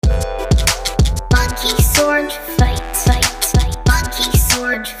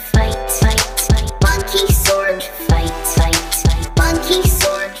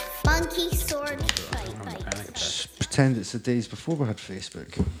was the days before we had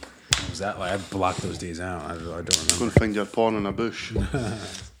Facebook. Was that like I blocked those days out? I don't Go remember. and find your porn in a bush.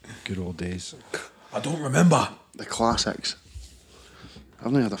 Good old days. I don't remember. The classics.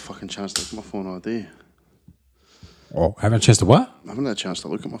 I've not had a fucking chance to look at my phone all day. Oh, having a chance to what? I haven't had a chance to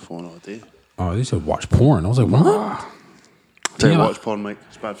look at my phone all day. Oh, they said watch porn. I was like, what? Tell you TMI. watch porn, Mike.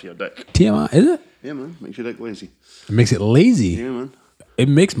 It's bad for your dick. TMI, is it? Yeah, man. Makes your dick lazy. It makes it lazy. Yeah, man. It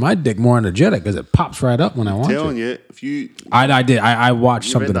makes my dick more energetic because it pops right up when I watch Telling it. you, if you... I did. I watched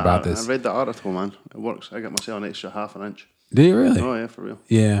you something read that about this. I read that article, man. It works. I get myself an extra half an inch. Did you really? Oh, yeah, for real.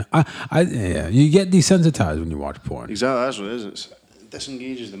 Yeah. Yeah. You get desensitized when you watch porn. Exactly, that's what it is. It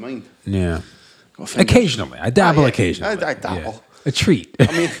disengages the mind. Yeah. Got fingers. Occasionally. I dabble yeah. occasionally. I dabble. Yeah. A treat.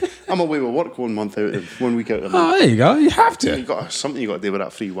 I mean, I'm away with work 1 month out of 1 week out of the month. Oh, there you go. You have to. You got something you got to do with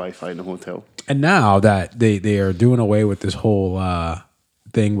that free Wi-Fi in the hotel. And now that they are doing away with this whole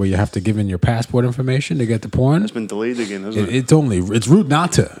thing where you have to give in your passport information to get the porn, It's been delayed again, hasn't it? it's rude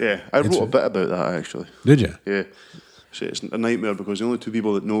not to. Yeah, I wrote a bit about that actually. Did you? Yeah. So it's a nightmare because the only two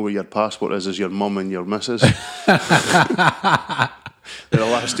people that know where your passport is your mum and your missus. They're the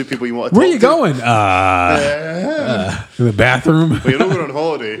last two people you want to Where talk you to. going? To the bathroom. Well, you're not going on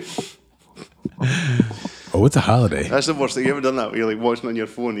holiday. Oh, it's a holiday. That's the worst thing. You ever done that where you're like watching on your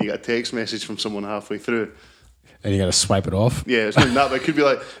phone and you get a text message from someone halfway through? And you got to swipe it off. Yeah, it's not that, but it could be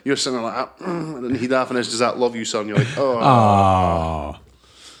like you're sitting there like, and then he'd half and does that love you, son? You're like, oh, Oh.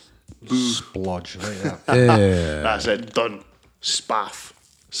 Splodge right there. Yeah. that's it, done. Spaff.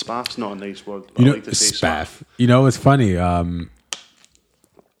 Spaff's not a nice word. But You I know, like to say spaff. You know, it's funny. I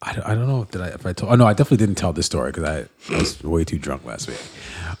don't know if I told. Oh no, I definitely didn't tell this story because I was way too drunk last week.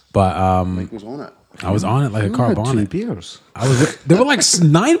 But Mike was on it. I was on it like a I car had 2 bonnet. beers. I was. They were like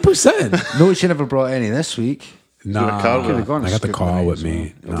 9%. No, she never brought any this week. Nah, car with Could've gone I got the scoop car away with as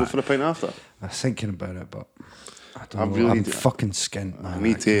me. We'll go for a pint after. I was thinking about it, but I don't I know. really I'm need to- fucking skint, man.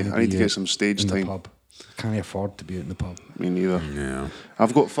 me too. can't I need be to get out some stage in time. the pub. I can't afford to be out in the pub. Me neither. Yeah.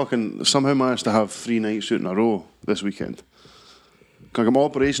 I've got fucking somehow managed to have 3 nights out in a row this weekend. I got my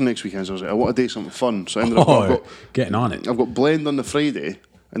operation next weekend, so I was like, I want to do something fun. So I ended up, Oh, getting on it. I've got Blend on the Friday,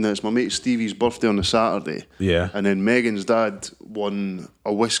 and then it's my mate Stevie's birthday on the Saturday. Yeah. And then Megan's dad won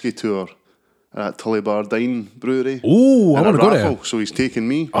a whiskey tour at Tullibardine Brewery. Ooh, I in a wanna go there. raffle, so he's taking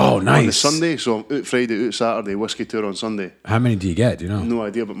me. Oh, On the nice. Sunday, so I'm out Friday, out Saturday, whiskey tour on Sunday. How many do you get? Do you know? No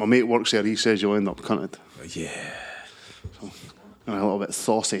idea, but my mate works there. He says you'll end up cunted. Yeah. And a little bit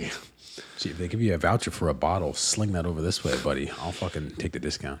saucy. See, if they give you a voucher for a bottle, sling that over this way, buddy. I'll fucking take the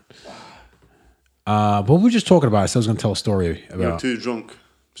discount. What were we just talking about? I said I was going to tell a story You were about too drunk,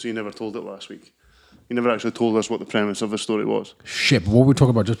 so you never told it last week. You never actually told us what the premise of the story was. shit. But what were we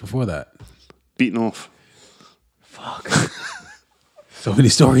talking about just before that? Beaten off. So many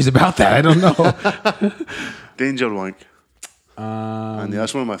stories about that. I don't know. Danger wank. And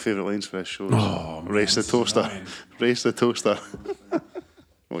that's one of my favourite lines for this show. Race the toaster. Race the toaster.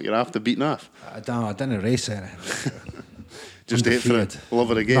 Well, you're after beating off. I didn't race anything. Just ate for Undefeated. the love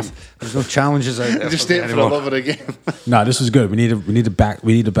of the game. There's no challenges out there. Just for me ate for the anymore. love of the game. No, this is good. We need to back.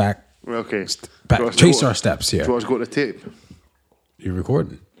 Okay. Chase our steps here. Do you want us to go to tape? You're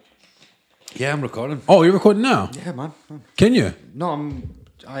recording. Yeah, I'm recording. Oh, you're recording now. Yeah, man. Can you? No,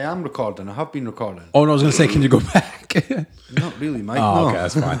 I am recording. I have been recording. Oh no, I was going to say, can you go back? Not really, Mike. Oh, no. okay,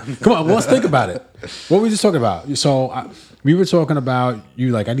 that's fine. Come on, well, let's think about it. What were we just talking about? So we were talking about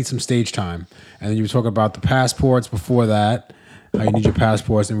you like I need some stage time, and then you were talking about the passports before that. How you need your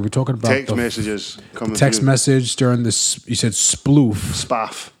passports, and we were talking about Text the messages coming text through. message during this. You said sploof,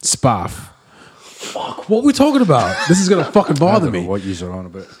 Spaff. spaff. Fuck, what are we talking about? This is gonna fucking I bother don't know me. what you are on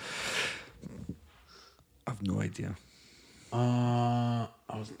about. I've no idea. I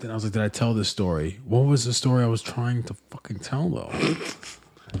was like, did I tell this story? What was the story I was trying to fucking tell though?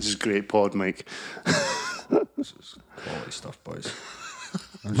 This is great pod, Mike. Quality stuff, boys.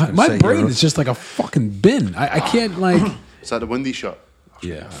 My brain is just like a fucking bin. I can't like. Is that the windy shot?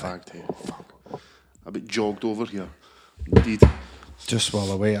 Yeah. Fagged here. Fuck. A bit jogged over here. Indeed. Just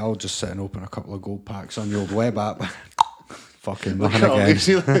while I wait, I'll just sit and open a couple of gold packs on the old web app. Fucking nothing Can't again.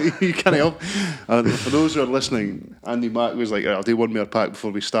 obviously, you can't help. And for those who are listening, Andy Mack was like, I'll do one more pack before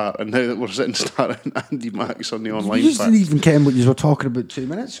we start. And now that we're sitting starting, Andy Mack's on the online You just pack. didn't even care what you were talking about 2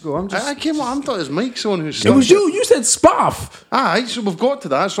 minutes ago. I'm just. I came on, I thought it was Mike's the one who It started. was you. You said spaff. Aye, so we've got to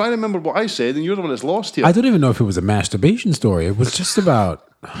that. So I remember what I said, and you're the one that's lost here. I don't even know if it was a masturbation story. It was just about.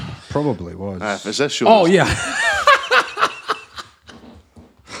 Probably was. If it's this show. Oh yeah.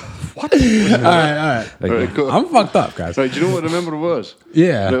 What? All right. Right, go. I'm fucked up, guys. Right, do you know what I remember was?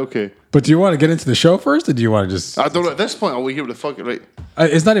 Yeah. Right, okay. But do you want to get into the show first, or do you want to just? I don't know. At this point, I'll hear what the fuck. Right.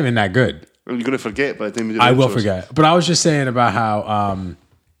 It's not even that good. You're going to forget by the time we do the I will intros. forget. But I was just saying about how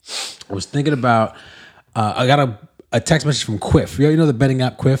I was thinking about. I got a text message from Quiff. You know the betting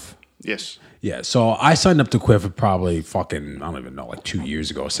app Quiff? Yes. Yeah, so I signed up to Quiff probably fucking, I don't even know, like 2 years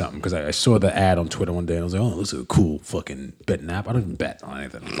ago or something, because I saw the ad on Twitter one day and I was like, oh, this is a cool fucking betting app. I don't even bet on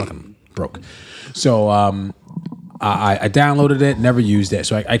anything. I'm fucking broke. So I downloaded it, never used it.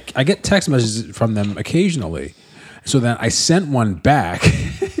 So I get text messages from them occasionally. So then I sent one back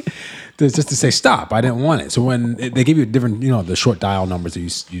just to say stop. I didn't want it. So when they give you different, the short dial numbers that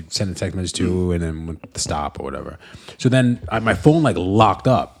you send a text message to, and then the stop or whatever. So then my phone like locked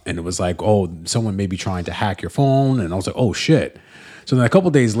up, and it was like, oh, someone may be trying to hack your phone, and I was like, oh shit. So then a couple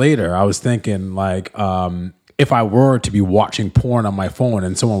days later, I was thinking like, if I were to be watching porn on my phone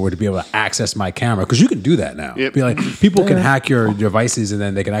and someone were to be able to access my camera, because you can do that now. Yep. Be like, people can hack your devices and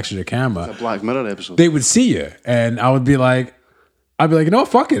then they can access your camera. A Black Mirror episode. They would see you, and I would be like, no,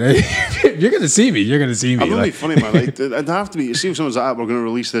 fuck it. You're gonna see me. You're gonna see me. I'm really Like, funny, man. Like, it'd have to be. See if someone's like, we're going to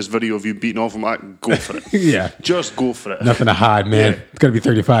release this video of you beating off him. Go for it. Yeah. Just go for it. nothing to hide, man. Yeah. It's gonna be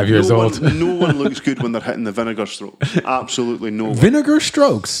 35 years old. No one looks good when they're hitting the vinegar strokes. Absolutely no one. Vinegar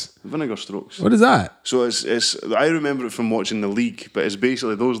strokes. Vinegar strokes. What is that? So it's. I remember it from watching the league, but it's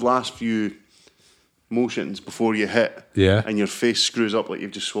basically those last few motions before you hit, Yeah. and your face screws up like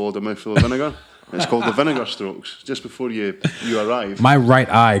you've just swallowed a mouthful of vinegar. It's called the vinegar strokes. Just before you arrive. My right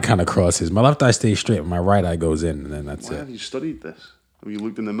eye kind of crosses. My left eye stays straight, but my right eye goes in, and then that's Why it. have you studied this? Have you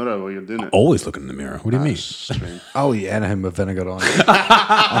looked in the mirror while you're doing it? Always look in the mirror. What do you mean? That's strange. I'll eat anything with vinegar on it.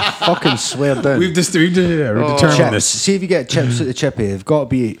 I fucking swear down. We've determined Chips. this. See if you get chips at the chippy, they've got to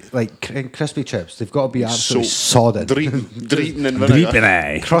be like crispy chips. They've got to be absolutely solid, Dreeting in vinegar. Dripping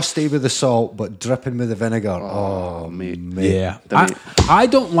eye. crusty with the salt, but dripping with the vinegar. Oh, mate. Yeah, Then I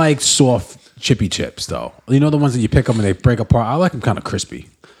don't like soft chippy chips though. You know the ones that you pick up and they break apart. I like them kind of crispy.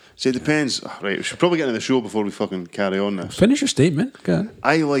 See, it depends. Right, we should probably get into the show before we fucking carry on this. Finish your statement. Go ahead.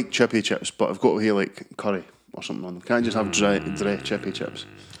 I like chippy chips, but I've got to hear like curry or something on them. Can't just have dry chippy chips.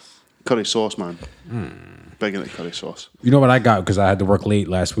 Curry sauce, man. Big into curry sauce. You know what I got because I had to work late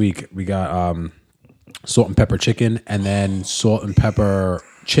last week. We got salt and pepper chicken and then salt and pepper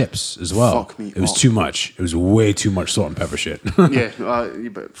chips as well. Fuck me It was up. too much. It was way too much salt and pepper shit. Yeah, you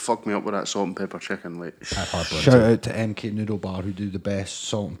better fuck me up with that salt and pepper chicken, like. Shout out to MK Noodle Bar who do the best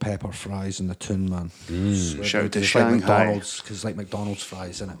salt and pepper fries in the tune, man. Shout out to It's Shanghai. like McDonald's, because like McDonald's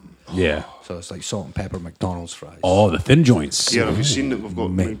fries, isn't it? Yeah. So it's like salt and pepper McDonald's fries. Oh, the thin joints. Yeah, have you seen that we've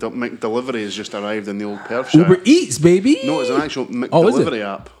got Mate. McDelivery has just arrived in the old Perth Uber shop? Eats, baby. No, it's an actual Oh, is it? McDelivery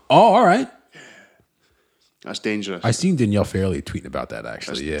app. Oh, all right. That's dangerous. I seen Danielle Fairley tweeting about that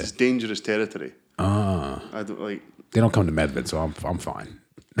actually. Yeah. It's dangerous territory. I don't like. They don't come to Medved, so I'm fine.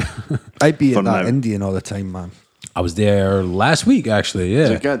 I'd be For in that now. Indian all the time, man. I was there last week actually. Yeah. Is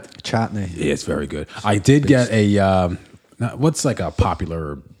it good? Chutney. Yeah, it's very good. I did get a what's like a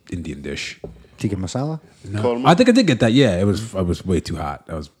popular Indian dish. Tikka masala. Korma? I think I did get that. Yeah, it was way too hot.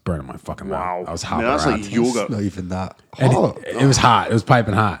 I was burning my fucking mouth. Wow. I was I hopping mean, that's around. like yogurt. Not even that. And hot. it was hot. It was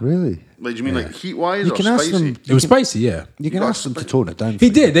piping hot. Really? Like, do you mean like heat wise You or can ask spicy? them. It was spicy. Yeah. You can got ask them to tone it down. He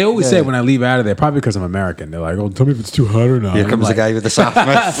for did. you. They always Yeah. say when I leave out of there, probably because I'm American. They're like, "Oh, tell me if it's too hot or not." Here I'm comes like, the guy with the soft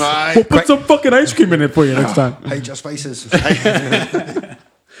mouth. Aye. We'll put some fucking ice cream in it for you next time. Hide your spices.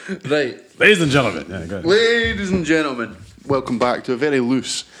 Right. Ladies and gentlemen. Yeah, go ahead. Ladies and gentlemen, welcome back to a very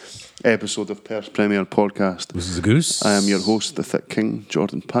loose episode of Perth's Premier Podcast. This is a goose. I am your host, the Thick King,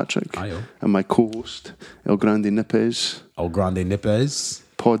 Jordan Patrick. Ayo. And my co-host, El Grande Nipez, El Grande Nipez.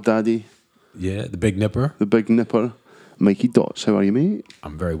 Pod Daddy, Yeah, the big nipper. the Big Nipper, Mikey Dots. How are you, mate?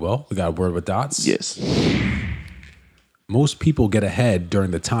 I'm very well. We got a word with dots. Yes. Most people get ahead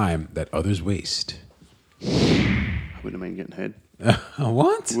during the time that others waste. I wouldn't mind getting head.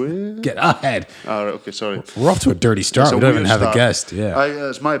 What? Well. Get ahead. All right, okay, sorry. We're off to a dirty start. It's a We don't even weird have start. a guest. Yeah.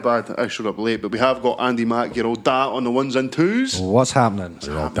 It's my bad. I showed up late, but we have got Andy Mack, your old dad, on the ones and twos. What's happening?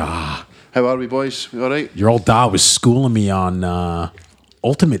 Your old da. How are we, boys? We all right? Your old da was schooling me on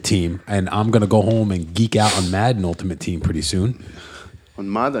Ultimate Team, and I'm going to go home and geek out on Madden Ultimate Team pretty soon.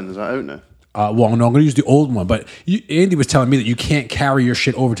 On Madden, is that out now? Well, no, I'm going to use the old one, but Andy was telling me that you can't carry your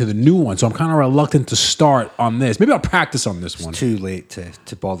shit over to the new one, so I'm kind of reluctant to start on this. Maybe I'll practice on this one. Too late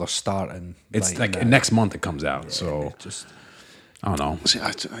to bother starting. It's like now. next month it comes out, so Just I don't know. See,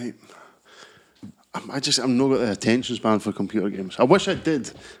 I'm not got the attention span for computer games. I wish I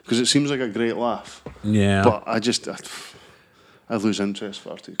did, because it seems like a great laugh. Yeah. But I lose interest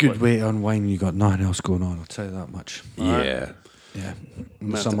far too quick. good way to unwind. You got nothing else going on. I'll tell you that much. Yeah. Yeah, in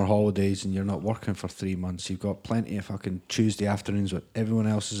the summer holidays and you're not working for 3 months, you've got plenty of fucking Tuesday afternoons when everyone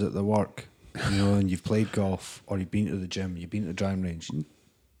else is at the work, and you've played golf or you've been to the gym, you've been to the driving range.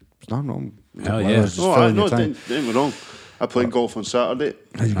 It's not wrong. Hell yeah. Don't get me wrong. I played golf on Saturday.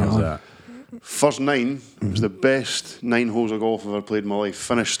 How's that? First 9 was the best 9 holes of golf I've ever played in my life.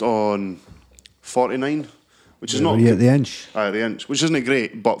 Finished on 49, which is not... Were you at the inch? At the inch, which isn't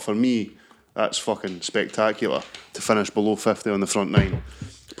great, but for me, that's fucking spectacular to finish below 50 on the front 9.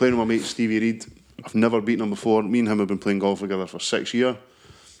 Playing with my mate Stevie Reid. I've never beaten him before. Me and him have been playing golf together for 6 years.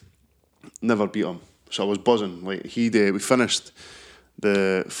 Never beat him. So I was buzzing. Like we finished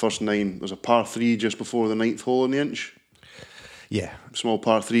the first 9. There was a par 3 just before the 9th hole in the inch. Yeah. Small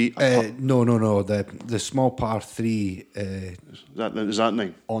par 3. No. The small par 3. Is that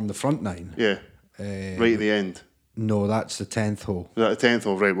 9? On the front 9? Yeah. Right at the end. No, that's the 10th hole. Is that the 10th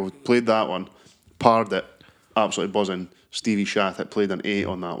hole? Right, well, we played that one. Parred it. Absolutely buzzing. Stevie Shattuck played an 8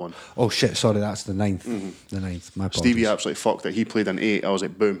 on that one. Oh shit, sorry, that's the 9th. The 9th, my apologies. Stevie absolutely fucked it. He played an 8. I was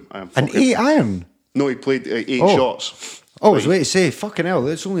like, boom. An 8 iron? No, he played 8 shots. Oh, I was waiting to say, fucking hell,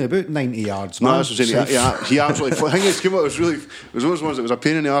 it's only about 90 yards, man. No, that's what I'm saying. He absolutely... I think it was one of those ones that was a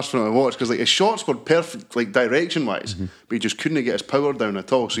pain in the arse for him to watch, because like his shots were perfect, like direction-wise, but he just couldn't get his power down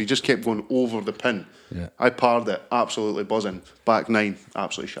at all, so he just kept going over the pin. Yeah. I parred it, absolutely buzzing. Back 9,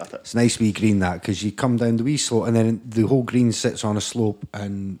 absolutely shat it. It's nice wee green, that, because you come down the wee slope, and then the whole green sits on a slope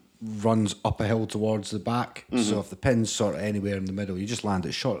and runs up a hill towards the back. So if the pin's sort of anywhere in the middle, you just land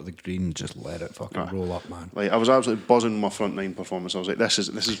it short of the green and just let it fucking roll up, man. Like I was absolutely buzzing with my front 9 performance. I was like, this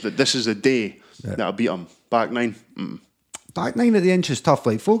is the day that I beat him. Back 9. Back 9 at the inch is tough.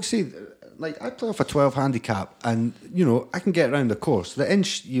 Like folks say, like I play off a 12 handicap, and you know I can get around the course. The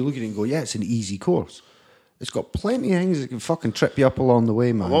inch, you look at it and go, yeah, it's an easy course. It's got plenty of things that can fucking trip you up along the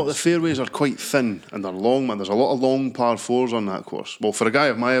way, man. A lot of the fairways are quite thin and they're long, man. There's a lot of long par 4s on that course. Well, for a guy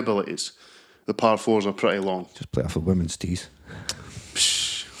of my abilities, the par 4s are pretty long. Just play off the women's tees.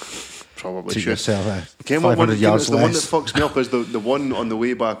 Probably should. Yourself, 500 yards less. The one that fucks me up is the one on the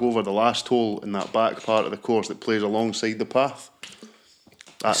way back over, the last hole in that back part of the course that plays alongside the path.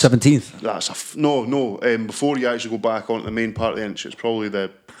 17th. That's no. Before you actually go back onto the main part of the inch, it's probably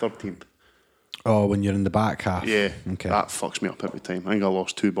the 13th. Oh, when you're in the back half. Yeah, okay. That fucks me up every time. I think I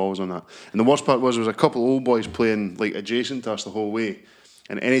lost 2 balls on that. And the worst part was there was a couple of old boys playing like adjacent to us the whole way.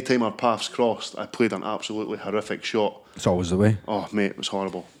 And any time our paths crossed, I played an absolutely horrific shot. It's always the way. Oh, mate, it was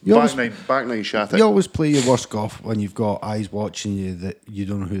horrible. Back nine shat it. You always play your worst golf when you've got eyes watching you that you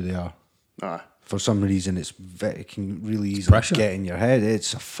don't know who they are. Aye. For some reason, it can really easily get in your head.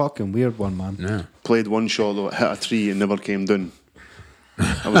 It's a fucking weird one, man. Yeah. Played one shot though, it hit a tree and never came down.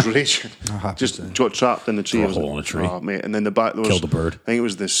 I was raging. Just got trapped in the tree. A hole in a tree. Oh, mate. And then the back, there was, killed a bird. I think it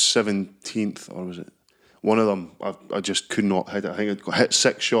was the 17th, or was it? One of them, I just could not hit it. I think I hit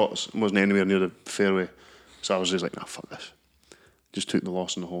 6 shots and wasn't anywhere near the fairway. So I was just like, nah, fuck this. Just took the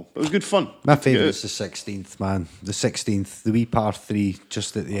loss in the hole. But it was good fun. My favourite is the 16th, man. The 16th, the wee par 3,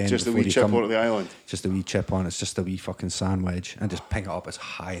 just at the end. Just a wee chip out of the island. Just a wee chip on. It's just a wee fucking sand wedge. And just ping it up as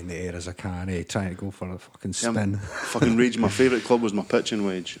high in the air as I can, trying to go for a fucking spin. Fucking rage. My favourite club was my pitching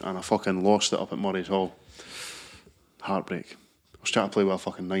wedge, and I fucking lost it up at Murray's Hall. Heartbreak. I was trying to play with a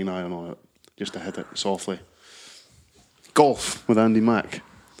fucking 9 iron on it, just to hit it softly. Golf with Andy Mack.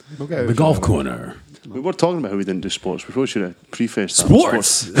 The golf corner. We were talking about how we didn't do sports. We probably should have prefaced that.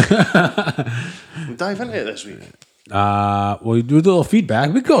 Sports. We'll dive into it this week. Well, you do a little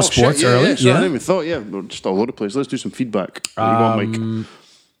feedback. We could go sports early. Yeah, sorry, I didn't even thought. Yeah, we're just all over the place. Let's do some feedback. What do you want, Mike?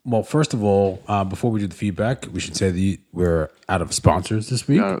 Well, first of all, before we do the feedback, we should say that we're out of sponsors this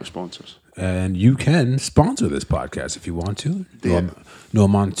week. Out of sponsors. And you can sponsor this podcast if you want to. No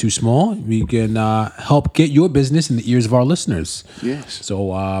amount too small. We can help get your business in the ears of our listeners. Yes.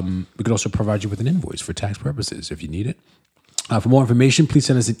 So we could also provide you with an invoice for tax purposes if you need it. For more information, please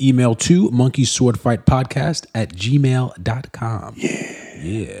send us an email to monkeyswordfightpodcast@gmail.com.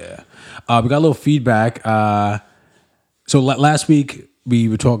 Yeah. We got a little feedback. So last week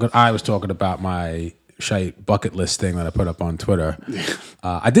I was talking about my shite bucket list thing that I put up on Twitter.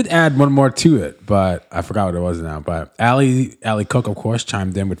 I did add one more to it, but I forgot what it was now. But Ali Cook, of course,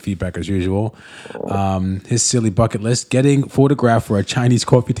 chimed in with feedback as usual. His silly bucket list: getting photographed for a Chinese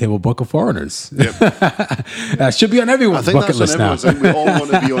coffee table book of foreigners. Yep. That should be on everyone's bucket list now. We all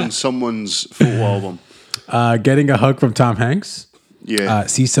want to be on someone's photo album. Getting a hug from Tom Hanks. Yeah.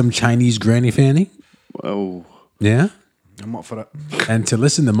 See some Chinese granny fanny. Oh. Yeah. I'm up for it. And to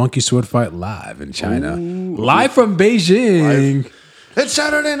listen to Monkey Sword Fight live in China. Live from Beijing. Live. It's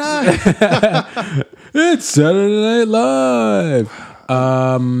Saturday night. It's Saturday Night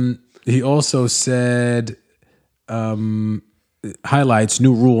Live. He also said, highlights,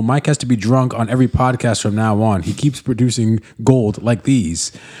 new rule, Mike has to be drunk on every podcast from now on. He keeps producing gold like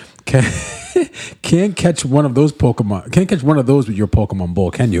these. Can't catch one of those Pokemon. Can't catch one of those with your Pokemon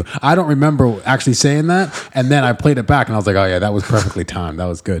Bowl, can you? I don't remember actually saying that. And then I played it back and I was like, oh yeah, that was perfectly timed. That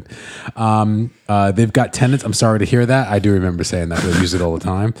was good. They've got tenants. I'm sorry to hear that. I do remember saying that. They use it all the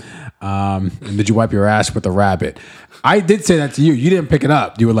time. And did you wipe your ass with a rabbit? I did say that to you. You didn't pick it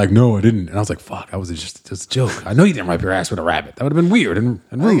up. You were like, no, I didn't. And I was like, fuck, that was just a joke. I know you didn't wipe your ass with a rabbit. That would have been weird and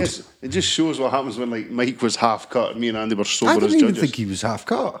I rude. guess it just shows what happens when like Mike was half cut and me and Andy were I sober as didn't even judges. think he was half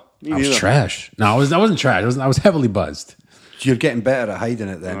cut. Me I was neither. trash. No, I wasn't trash. I was heavily buzzed. You're getting better at hiding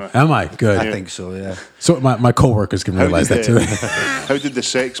it then. Am I? Good. I think so, yeah. So my coworkers can realize that too. How did the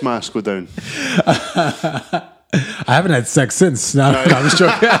sex mask go down? I haven't had sex since. No, I'm just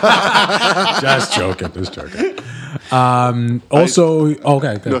joking. Just joking. Also,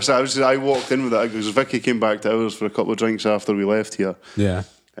 okay. Good. No, so I walked in with it because Vicky came back to ours for a couple of drinks after we left here. Yeah.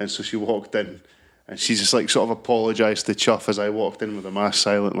 And so she walked in and she just like sort of apologised to Chuff as I walked in with the mask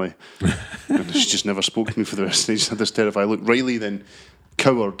silently. And she just never spoke to me for the rest of the day. She just had this terrified look. Riley then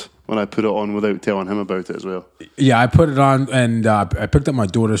cowered when I put it on without telling him about it as well. Yeah, I put it on and I picked up my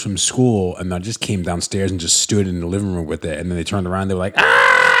daughters from school and I just came downstairs and just stood in the living room with it. And then they turned around. They were like,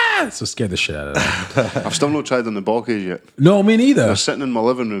 ah! So scared the shit out of them. I've still not tried on the Balkies yet. No, me neither. They're sitting in my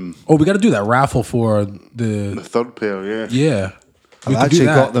living room. Oh, we got to do that raffle for The the. third pair, yeah. Yeah. We I've could do actually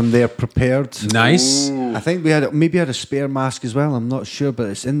that. got them there prepared. Nice. I think we had maybe had a spare mask as well. I'm not sure, but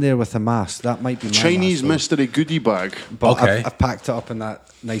it's in there with a mask. That might be my Chinese mask, though. mystery goodie bag. But Okay. I've packed it up in that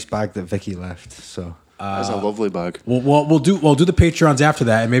nice bag that Vicky left. So That's a lovely bag. We'll do the Patreons after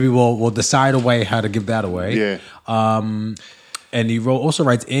that, and maybe we'll decide a way how to give that away. Yeah. And he also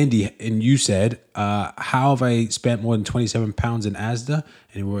writes, Andy, and you said, how have I spent more than 27 pounds in Asda?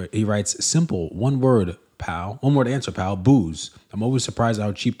 And he writes, simple, one word, pal. One word answer, pal, booze. I'm always surprised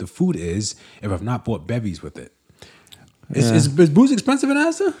how cheap the food is if I've not bought bevies with it. Is booze expensive in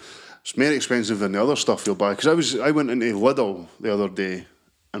Asda? It's more expensive than the other stuff you'll buy. Because I went into Lidl the other day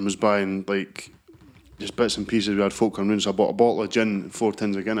and was buying like just bits and pieces. We had folk coming in, so I bought a bottle of gin and 4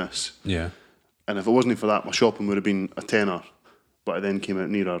 tins of Guinness. Yeah. And if it wasn't for that, my shopping would have been a tenner. But I then came out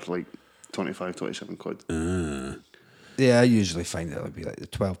nearer like 25, 27 quid. yeah, I usually find it would be like the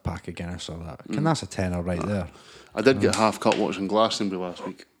 12 pack of Guinness or that. And that's a tenner right there. I did get half cut watching Glastonbury last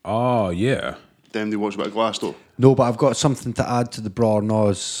week. Oh, yeah. Then they watched a bit of Glasgow. No, but I've got something to add to the Bra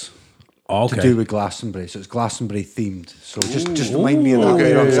Nos Okay. to do with Glastonbury. So it's Glastonbury themed. So just remind me of that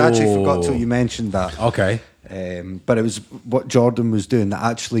later on, 'cause I actually forgot till you mentioned that. Okay. But it was what Jordan was doing that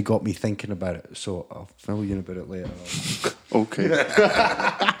actually got me thinking about it. So I'll fill you in about it later. Okay.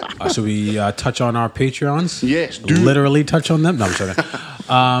 So we touch on our Patreons? Yes, dude. Literally touch on them? No, I'm sorry.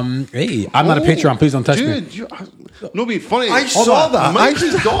 Hey, I'm not a Patreon. Please don't touch me. Dude, no being funny. I saw that.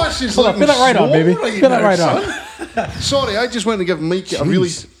 Mike's gosh is Hold on, looking put that right on, swole baby. right Put that now, right son. Sorry, I just went to give Mike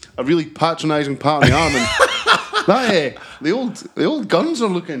a really patronising pat on the arm, and that the old guns are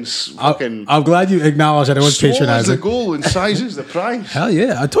looking fucking. I'm glad you acknowledged that it was small as the patronizing. goal and size is the prize. Hell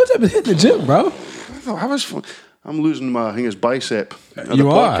yeah. I told you I've been hitting the gym, bro. I'm losing my, I think it's bicep. At You the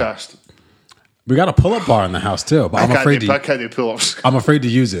are. podcast. We got a pull-up bar in the house too, but I'm afraid I to. can't do pull-ups. I'm afraid to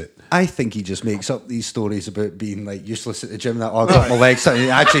use it. I think he just makes up these stories about being like useless at the gym. That I got my legs.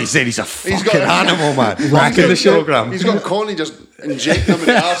 Actually, he said he's a He's fucking got- animal, man. Racking the shit. program. He's got Connie just injecting him in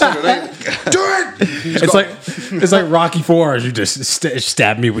the arse every night. Do it! It's like Rocky IV. You just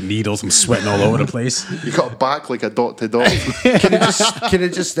stab me with needles. I'm sweating all over the place. You got a back like a dot to dot. Can I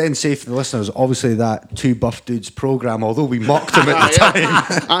just then say for the listeners, obviously that Two Buff Dudes program, although we mocked him at the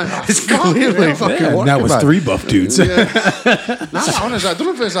time, it's clearly fucking Yeah, working, now it's man. 3 buff dudes. Nah, honestly, I don't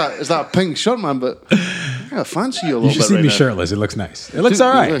know if it's that pink shirt, man, but I fancy you a little You should bit see right me now. shirtless. It looks nice. It looks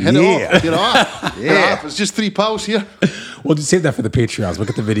all right. Hit it Yeah. off. Get it off. Get it Yeah. off. It's just 3 pals here. We'll just save that for the Patreons. We'll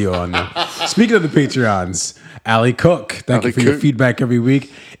get the video on there. Speaking of the Patreons, Ali Cook, thank you Ali for your Cook. feedback every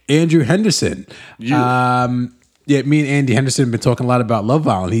week. Andrew Henderson. Yeah, me and Andy Henderson have been talking a lot about Love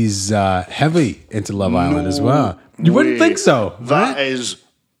Island. He's heavy into Love Island as well. You wouldn't way. think so. That right? is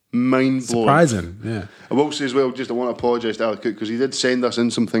mind blowing. Surprising. Yeah. I will say as well, just I want to apologise to Ali Cook because he did send us in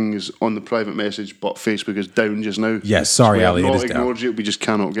some things on the private message, but Facebook is down just now. Yes, sorry, we have Ali, it not is down. ignored you. We just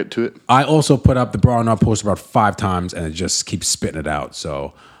cannot get to it. I also put up the Bra and Up post about 5 times and it just keeps spitting it out.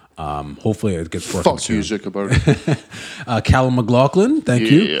 So hopefully it gets working Fuck you, soon. Zuckerberg. Callum McLaughlin, thank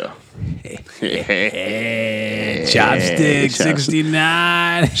you. Yeah. Chopstick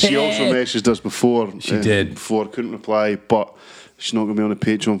 69. She also messaged us before. She did. Before, couldn't reply, but she's not going to be on the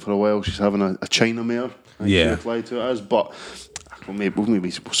Patreon for a while. She's having a China mare. I Yeah. can reply to it as, but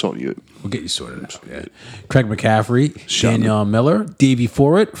we'll sort you out. We'll get you sorted out. Yeah. Craig McCaffrey, Shut Danielle Miller, Davey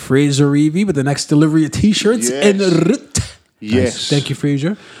Forrett, Fraser Reevy with the next delivery of t-shirts. Yes. And Yes. Thank you,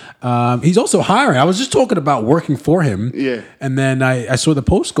 Fraser. He's also hiring. I was just talking about working for him. Yeah. And then I saw the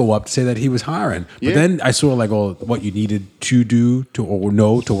post go up to say that he was hiring. But Yeah. then I saw like what you needed to do or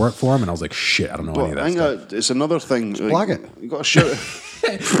know to work for him, and I was like, shit, I don't know any of But I that think stuff. it's another thing. plug it. You got to shout.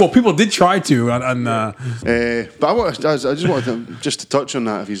 Well, people did try to on But I just wanted to touch on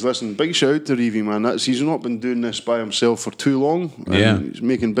that. If he's listening, big shout out to Reevy, man. He's not been doing this by himself for too long. And Yeah. he's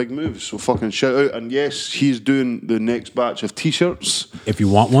making big moves. So fucking shout out. And yes, he's doing the next batch of T-shirts. if you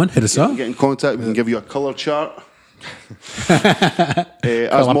want one, hit us up. Get in contact. We can give you a colour chart.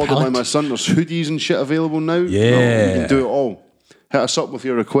 As modeled by palette. my son, there's hoodies and shit available now. Yeah. We can do it all. Hit us up with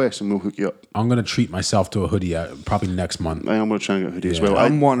your request and we'll hook you up. I'm gonna treat myself to a hoodie probably next month. I am going to try and get a hoodie as well.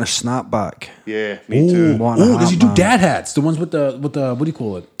 I'm wanting a snapback. Yeah, me too. want a Oh, does he hat, do man. dad hats? The ones with the what do you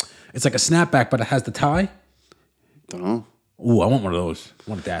call it? It's like a snapback, but it has the tie. Don't know. Oh, I want one of those. I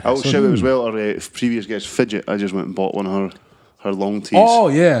want a dad hat. I'll So- shout out as well. Our previous guest Fidget. I just went and bought one of her long tees. Oh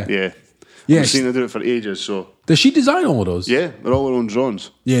yeah. yeah. Yeah, I've seen her do it for ages. So Does she design all of those? yeah, they're all her own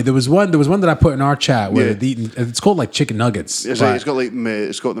drawings. Yeah, there was one that I put in our chat where Yeah. it's called like chicken nuggets. It's, but- like,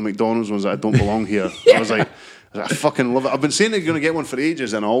 it's got the McDonald's ones that don't belong here. I was like, I fucking love it. I've been saying I'm going to get one for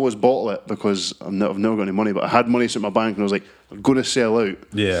ages, and I always bottle it because I've never got any money. But I had money sitting in my bank, and I was like, I'm going to sell out.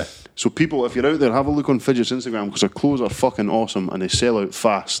 yeah. So people, if you're out there, have a look on Fidget's Instagram because their clothes are fucking awesome and they sell out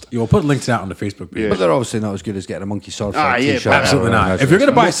fast. Yeah, we'll put links out on the Facebook page. Yeah. But they're obviously not as good as getting a monkey sword Ah, fight yeah, t-shirt. Absolutely Yeah, not. If you're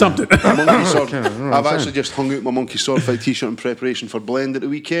gonna buy something, Monkey sword. I've actually just hung out my monkey sword fight t-shirt in preparation for Blend at the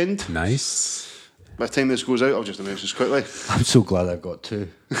weekend. nice. By the time this goes out, I'll just announce this quickly. I'm so glad I've got two.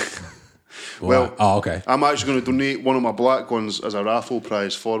 Well, oh, okay. I'm actually going to donate one of my black ones as a raffle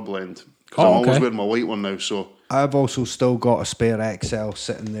prize for Blend because Oh, I'm always okay. wearing my white one now. So I've also still got a spare XL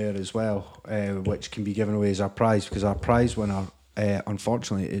sitting there as well, which can be given away as our prize because our prize winner,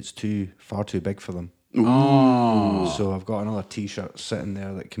 unfortunately, it's far too big for them. Oh. So I've got another T-shirt sitting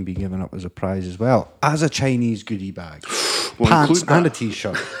there that can be given up as a prize as well as a Chinese goodie bag, We'll pants include that. and a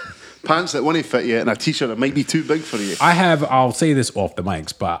T-shirt. pants that won't fit you and a t-shirt that might be too big for you. I'll say this off the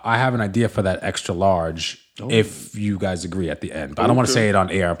mics, but I have an idea for that extra large if you guys agree at the end. But I don't want to Okay. say it on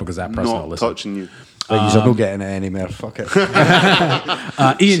air because that person will Not listen. touching you. Like, you're not getting it anymore. Fuck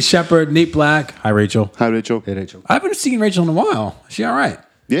it. Ian Shepard, Nate Black. Hi, Rachel. Hi, Rachel. Hey, Rachel. I haven't seen Rachel in a while. Is she all right?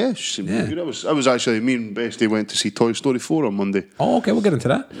 Yeah, she seemed pretty good. I was actually, me and Bestie went to see Toy Story 4 on Monday. Oh, okay. We'll get into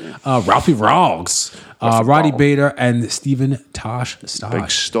that. Ralphie Roggs, Roddy Roggs. Bader, and Stephen Tosh Stosh. Big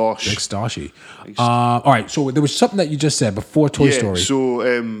Stosh. Big Stoshy. All right. So there was something that you just said before Toy Story. So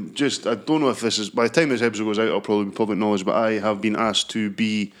I don't know if this is, by the time this episode goes out, it'll probably be public knowledge, but I have been asked to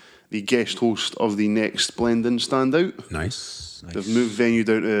be the guest host of the next Blendin Standout. Nice. They've moved venue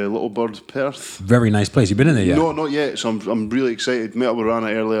down to Little Bird, Perth. Very nice place. You been in there yet? No, not yet. So I'm really excited. Met up with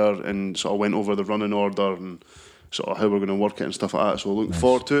Rana earlier and sort of went over the running order and sort of how we're going to work it and stuff like that. So looking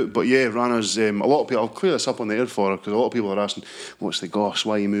forward to it. But yeah, Rana's a lot of people. I'll clear this up on the air for her because a lot of people are asking, "What's the goss?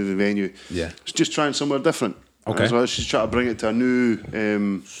 Why are you moving venue?" Yeah. It's just trying somewhere different. Okay. So she's trying to bring it to a new.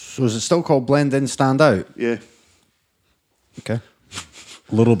 So is it still called Blend In Stand Out? Yeah. Okay.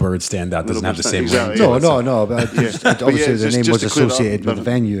 Little Bird Standout doesn't Little have the Bird same Stand- ring. exactly. No. But obviously But yeah, the just name to was clear that up, associated with the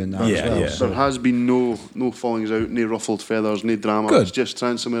there- venue and that Yeah, as well. yeah. So. There has been no fallings out, no ruffled feathers, no drama. Good. It's just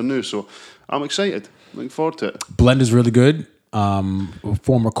trying somewhere new. So I'm excited. Looking forward to it. Blend is really good. A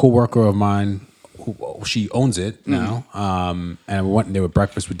former co-worker of mine, she owns it now. And we went there with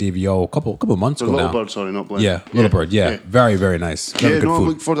breakfast with DVO a couple of months So ago Little now. Bird, sorry, not Blend. Yeah, Little Bird. Yeah. Very, very nice. Very Yeah, good no, I'm food.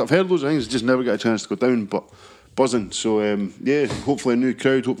 looking forward to it. I've heard loads of things, just never got a chance to go down, but buzzing. So, yeah, hopefully a new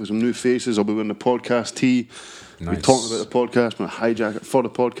crowd, hopefully some new faces. I'll be wearing the podcast tee. We're Nice. talking about the podcast, I'm going to hijack it for the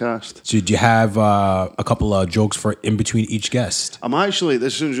podcast. So do you have a couple of jokes for in between each guest? I'm actually,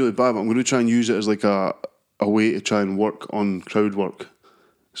 this sounds really bad, but I'm going to try and use it as like a way to try and work on crowd work.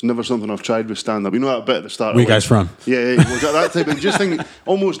 It's never something I've tried with stand-up. You know that bit at the start? Where you guys from? Yeah, well, that type of, just think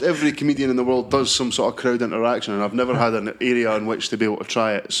almost every comedian in the world does some sort of crowd interaction, and I've never had an area in which to be able to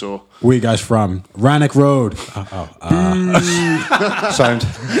try it, so... Where you guys from? Rannoch Road. Sound.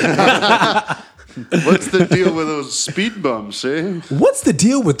 What's the deal with those speed bumps, eh? What's the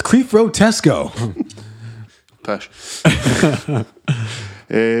deal with Creef Road Tesco? Pish.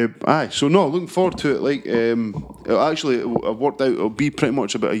 So no, looking forward to it. Like, it worked out. It'll be pretty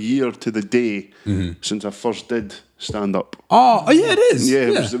much about a year to the day since I first did stand up. Oh, yeah, it is. Yeah,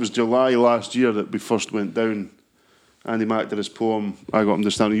 it was July last year that we first went down. Andy Mack did his poem. I got him to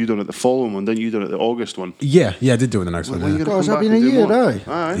stand. You done it the following one, didn't you? Done it the August one. Yeah, I did do it the next one. When Yeah. you gonna God, has come that back been and a do year, more?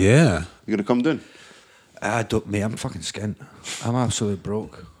 aye? Aye. Yeah. You gonna come down? I don't, mate. I'm fucking skint. I'm absolutely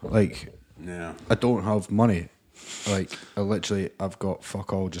broke. Like, Yeah. I don't have money. Like, I've got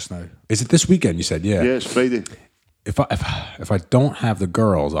fuck all just now. Is it this weekend? You said, yeah. Yeah, it's Friday. If I don't have the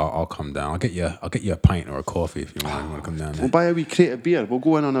girls, I'll come down. I'll get you a pint or a coffee if you want to come down there. We'll buy a wee crate of beer. We'll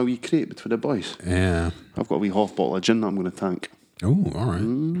go in on a wee crate for the boys. Yeah. I've got a wee half bottle of gin that I'm going to tank. Oh, all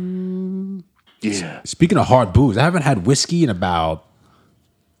right. Yeah. Speaking of hard booze, I haven't had whiskey in about,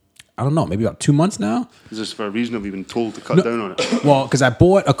 I don't know, maybe about 2 months now. Is this for a reason? Have you been told to cut down on it? Well, because I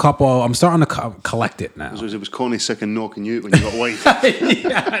bought a couple. I'm starting to collect it now. So it was Connie sick and knocking you out when you got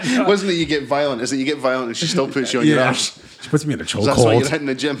white. Wasn't it you get violent? Is it you get violent and she still puts you on your arse? She puts me in a chokehold. That's why you're hitting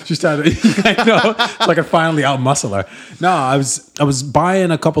the gym. She started. I know. So I could finally outmuscle her. No, I was buying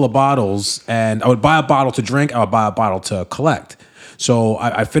a couple of bottles, and I would buy a bottle to drink. I would buy a bottle to collect. So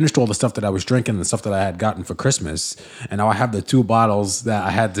I finished all the stuff that I was drinking and the stuff that I had gotten for Christmas, and now I have the 2 bottles that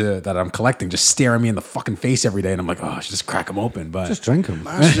I'm collecting just staring me in the fucking face every day, and I'm like, oh, I should just crack them open. But Just drink them.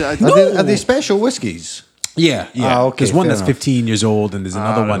 No. Are they special whiskies? yeah. Ah, okay, There's one fair that's enough. 15 years old, and there's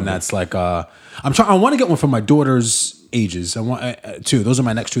another one that's like I want to get one for my daughter's ages. I want 2. Those are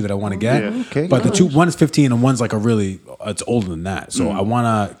my next 2 that I want to get. Yeah. Okay, But the 2, one is 15 and one's like it's older than that. So I want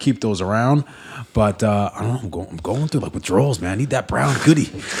to keep those around. But I don't know. I'm going through like withdrawals, man. I need that brown goodie.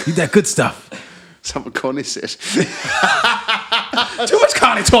 Need that good stuff. That's what Connie says. Too much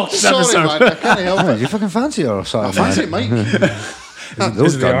Connie talk this Sorry, episode. man. I can't help Oh, it. you fucking fancy her or something? I fancy it, Mike.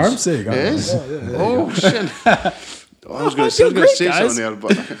 Those are the guns. arm saying. Yes. Oh, shit. I was going to feel great, say guys. something there,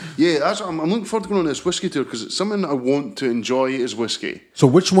 but yeah, I'm looking forward to going on this whiskey tour because it's something that I want to enjoy is whiskey. So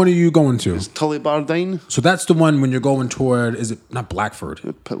which one are you going to? Tully Bardine, So that's the one when you're going toward. Is it not Blackford?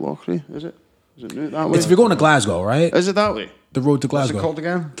 Pitlochry, is it? Is it that way? It's if you're going to Glasgow, right? Is it that way? The road to What's Glasgow. it called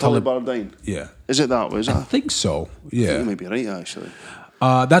again? Tully Bardine. Yeah. Is it that way? Is I that? think so. You Yeah. may be right, actually.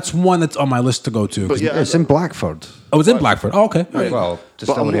 That's one that's on my list to go to. But yeah, It's in Blackford. Oh, it's in Blackford. Oh, okay. Well,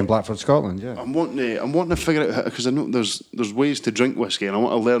 distillery I'm- in Blackford, Scotland. Yeah. I'm wanting to figure out because I know there's ways to drink whiskey and I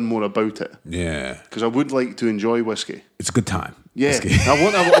want to learn more about it Yeah. because I would like to enjoy whiskey. It's a good time. Yeah, Whiskey.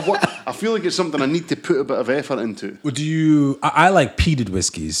 I feel like it's something I need to put a bit of effort into. Well, do you? I like peated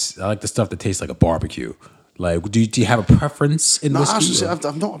whiskeys. I like the stuff that tastes like a barbecue. Like, do you have a preference in No, I whiskey? have to say,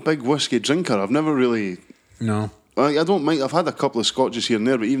 I'm not a big whiskey drinker. I've never really. No. I don't mind. I've had a couple of scotches here and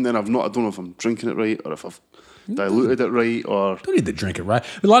there, but even then, I don't know if I'm drinking it right or if I've diluted it right or. Don't need to drink it, right?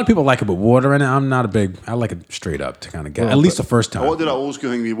 A lot of people like it with water in it. I'm not a big. I like it straight up to kind of get at least the first time. I want to do that old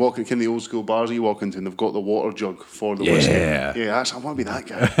school thing. You walk in the old school bars you walk into, and they've got the water jug for the whiskey. Yeah. I want to be that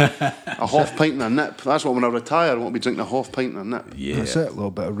guy. A half pint and a nip. That's what when I retire, I want to be drinking a half pint and a nip. Yeah. That's it. A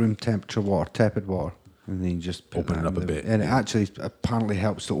little bit of room temperature water, tepid water. And then you just put Open that it up in a bit. And it actually apparently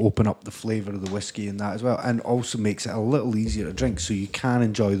helps to open up the flavour of the whiskey and that as well. And also makes it a little easier to drink so you can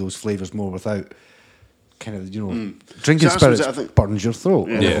enjoy those flavours more without kind of, drinking So that's what spirits I think- burns your throat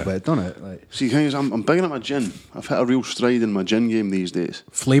a Yeah. little bit, doesn't it? Like, See, the thing is, I'm big into my gin. I've hit a real stride in my gin game these days.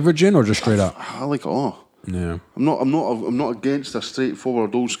 Flavor gin or just straight up? I like it all. Yeah. I'm not against a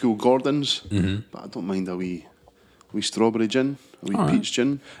straightforward old school Gordon's, but I don't mind a wee strawberry gin, a wee peach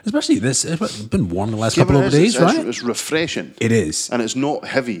gin. Especially this. It's been warm the last Yeah, couple but of it days, is, right? It's refreshing. It is. And it's not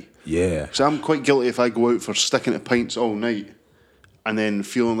heavy. Yeah. So I'm quite guilty if I go out for sticking to pints all night and then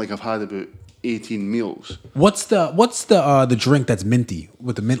feeling like I've had about 18 meals. What's the drink that's minty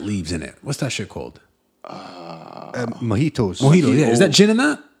with the mint leaves in it? What's that shit called? mojitos. Mojito. Yeah. Is that gin in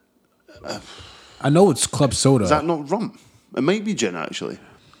that? I know it's club soda. Is that not rum? It might be gin, actually.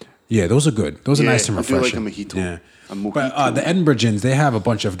 Yeah, those are good. Those are Yeah, nice and I do like refreshing. a mojito. Yeah. A mojito. But the Edinburgh gins, they have a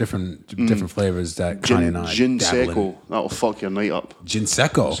bunch of different flavors that Connie and I Gin dabble in. Seco. That'll fuck your night up. Gin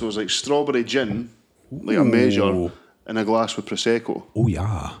Seco. So it's like strawberry gin, like a measure, in a glass with Prosecco. Oh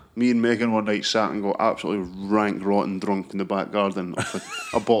yeah. Me and Megan one night sat and got absolutely rank, rotten drunk in the back garden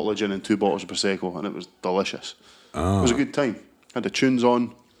off a bottle of gin and 2 bottles of Prosecco, and it was delicious. It was a good time. Had the tunes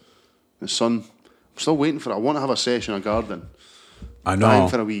on, the sun. I'm still waiting for it. I want to have a sesh in a garden. I Dying know.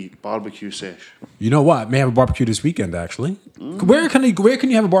 for a wee barbecue sesh. You know what? May have a barbecue this weekend actually. Where can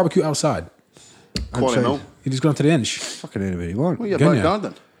you have a barbecue outside? Quarry Outside. Mill. You just go to the inch. Fucking anybody you want. Oh, yeah, Good, back yeah.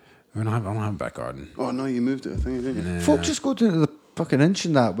 garden. I don't have a back garden. Oh, no, you moved it, I think, didn't you? Folk just go down to the fucking inch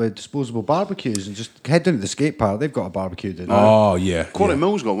and that with disposable barbecues and just head down to the skate park. They've got a barbecue there. Oh yeah. Quarry yeah.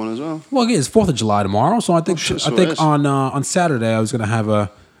 Mill's got one as well. Well, yeah, it's 4th of July tomorrow, so I think shit, so I it think is. on Saturday I was gonna have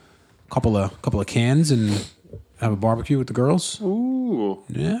a couple of cans and have a barbecue with the girls. Ooh,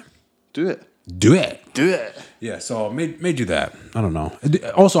 Yeah. do it. Do it. Do it. Yeah, so may do that. I don't know.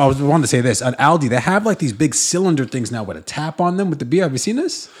 Also, I wanted to say this at Aldi. They have like these big cylinder things now with a tap on them with the beer. Have you seen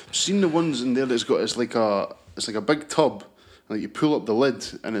this? Seen the ones in there that's got it's like a big tub, and like you pull up the lid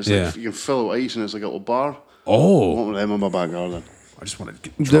and it's Yeah. like you can fill it with ice and it's like a little bar. I Oh, want one of them in my back garden. I just want to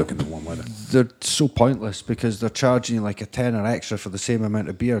get drunk in the warm weather. They're so pointless because they're charging you like a tenner extra for the same amount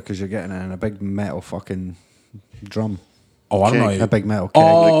of beer because you're getting it in a big metal fucking drum. Oh, I don't Keg. know. A big metal keg.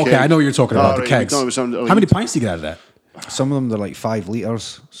 Oh, The okay. keg. I know what you're talking Oh, about. The right, kegs. no, it was something- How many pints do you get out of that? Some of them, they're like 5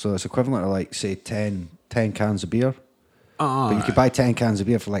 litres. So it's equivalent to like, say, 10 cans of beer. But you could buy 10 cans of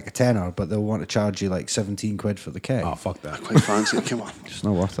beer for like a tenner, but they'll want to charge you like 17 quid for the keg. Oh, fuck that. Quite fancy it. Come on. It's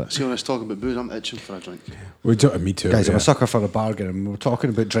not worth it. See, when I was talking about booze, I'm itching for a drink. Me too. Guys, I'm yeah. a sucker for a bargain, and we're talking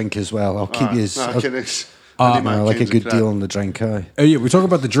about drink as well. I'll keep you. Okay, this. I like a good deal on the drink, aye. Yeah, we talk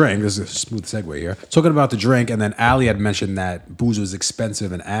about the drink. This is a smooth segue here. Talking about the drink, and then Ali had mentioned that booze was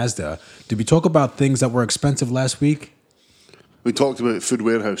expensive in Asda. Did we talk about things that were expensive last week? We talked about Food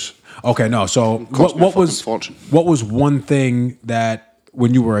Warehouse. Okay, no. So Cost me a what was fucking fortune. what was one thing that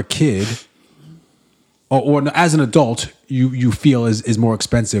when you were a kid, or as an adult, you feel is more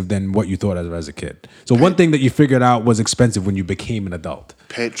expensive than what you thought as a kid? So one thing that you figured out was expensive when you became an adult.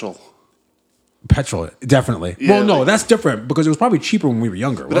 Petrol. Petrol, definitely. Yeah, well, no, like- that's different because it was probably cheaper when we were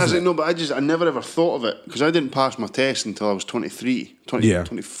younger. But that's Wasn't it, it? no, but I never ever thought of it because I didn't pass my test until I was 23, Yeah.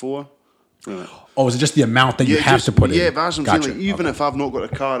 24. Yeah. Oh, is it just the amount that you have just- to put in? Yeah, but that's what I'm Gotcha. saying. Like, even Okay. if I've not got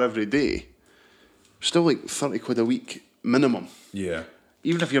a car every day, still like 30 quid a week minimum. Yeah.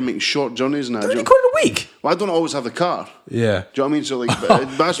 Even if you're making short journeys and that. 30 do you- quid a week. Well, I don't always have the car. Yeah. Do you know what I mean? So like, but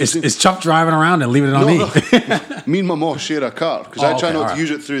that's what I'm saying. Is Chuck driving around and leaving it on me? Me and my mom share a car because I Oh, try okay, not alright. to use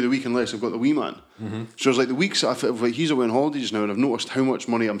it through the week unless I've got the wee man. So it's like the weeks if like he's away on holidays now, and I've noticed how much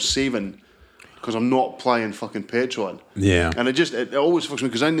money I'm saving because I'm not applying fucking petrol in. Yeah. And it always fucks me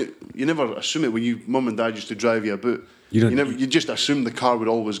because you never assume it when mum and dad used to drive you about. You don't- You just assume the car would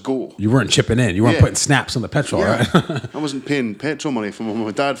always go. You weren't chipping in. You weren't Yeah. putting snaps on the petrol, right? I wasn't paying petrol money for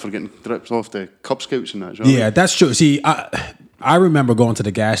my dad for getting dripped off the Cub Scouts and that. do you know what I Yeah, mean? that's true. See, I remember going to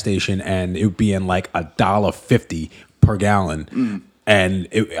the gas station and it being like $1.50 per gallon. And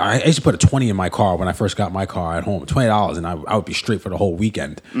I used to put a 20 in my car when I first got my car at home, $20, and I would be straight for the whole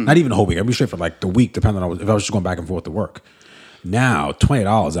weekend. Not even the whole week. I'd be straight for like the week, depending on if I was just going back and forth to work. Now,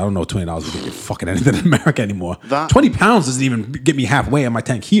 $20, I don't know if $20 would get me fucking anything in America anymore. That- 20 pounds doesn't even get me halfway in my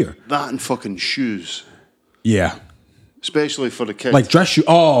tank here. That and fucking shoes, Yeah. especially for the kids. Like dress shoes.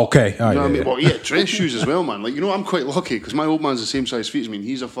 Oh, okay. All right, You know what I yeah, mean? yeah. Well, yeah, dress shoes as well, man. Like, you know, I'm quite lucky because my old man's the same size feet as me, and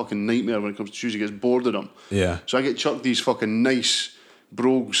he's a fucking nightmare when it comes to shoes. He gets bored of them. Yeah. So I get chucked these fucking nice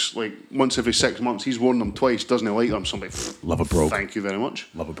brogues like once every 6 months. He's worn them twice, doesn't he like them? So I'm like, Love a brogue. thank you very much.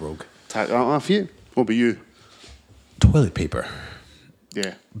 Love a brogue. Tack that off you. What about you? Toilet paper.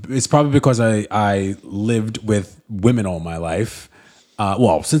 Yeah. It's probably because I lived with women all my life.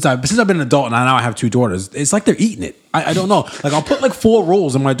 Well, since I've been an adult and now I have 2 daughters, it's like they're eating it. I don't know. Like I'll put like 4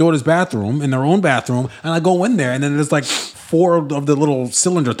 rolls in my daughter's bathroom, in their own bathroom, and I go in there and then there's like 4 of the little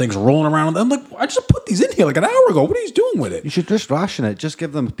cylinder things rolling around. I'm like, I just put these in here like an hour ago. What are you doing with it? You should just ration it. Just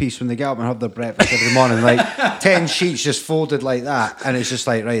give them a piece when they get up and have their breakfast every morning. Like 10 sheets just folded like that. And it's just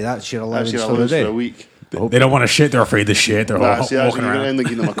like, right, that's your allowance That's your for the allowance day. for a week. They don't want to shit. They're afraid to shit. They're all That's you're walking going to around. end up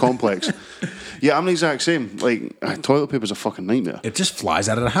getting them a complex. Yeah, I'm the exact same. Like, toilet paper's a fucking nightmare. It just flies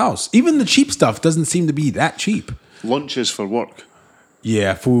out of the house. Even the cheap stuff doesn't seem to be that cheap. Lunches for work.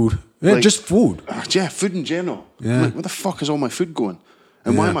 Yeah, food. Yeah, Like- just food. Yeah, food in general. Yeah. I'm like, where the fuck is all my food going?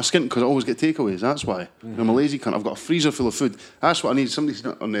 And why Yeah. am I skinting? Because I always get takeaways. That's why. I'm a lazy cunt. I've got a freezer full of food. That's what I need. Somebody's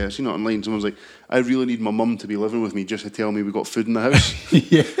seen it on there. Seen it online. Someone's like, I really need my mum to be living with me just to tell me we got food in the house.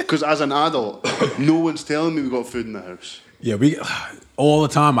 Yeah. Because as an adult, no one's telling me we got food in the house. Yeah, we all the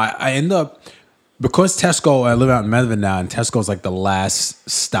time. I end up because Tesco. I live out in Medvin now, and Tesco's like the last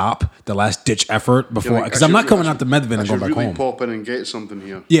stop, the last ditch effort before. Like, Because I I'm not should- coming I out to Medvin I and going should back really home. pop in and get something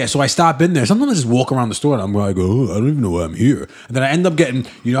here. Yeah, so I stop in there. Sometimes I just walk around the store and I'm like, oh, I don't even know why I'm here. And then I end up getting,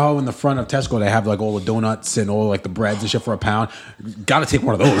 you know how in the front of Tesco they have like all the donuts and all like the breads and shit for £1? Got to take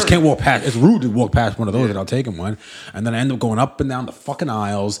one of those. Can't walk past. It's rude to walk past one of those without taking one. And then I end up going up and down the fucking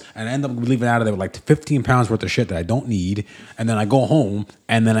aisles and I end up leaving out of there with like 15 pounds worth of shit that I don't need. And then I go home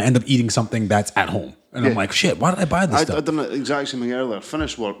and then I end up eating something that's at home. And I'm Yeah. like, shit, why did I buy this I stuff? done the exact same thing earlier.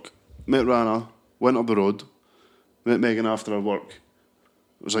 Finished work, met Rana, went up the road, met Megan after her work.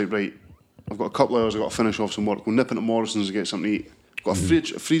 It was like, right, I've got a couple of hours, I've got to finish off some work. We'll nip into Morrison's to get something to eat. Got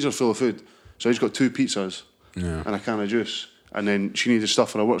a freezer full of food. So I just got 2 pizzas and a can of juice. And then she needed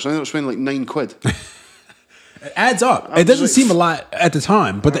stuff for her work. So I ended up spending like 9 quid. It adds up. I It doesn't was like- seem a lot at the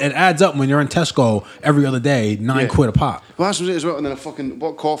time, but it adds up when you're in Tesco every other day, 9 quid a pop. Well, that's what it as well. And then I fucking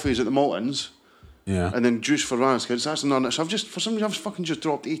bought coffees at the Maltons. Yeah. And then juice for Rana's kids. That's another. So for some reason, I've fucking just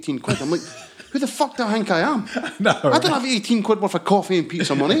dropped 18 quid. I'm like, who the fuck do I think I am? No, I don't have 18 quid worth of coffee and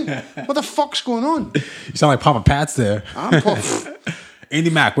pizza money. What the fuck's going on? You sound like Papa Pat's there. I'm puffed. Andy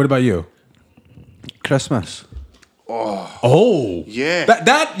Mack, what about you? Christmas. Oh. Yeah.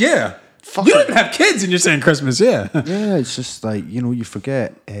 That yeah. Fuck You don't it. even have kids and you're saying Christmas, yeah. Yeah, it's just like, you know, you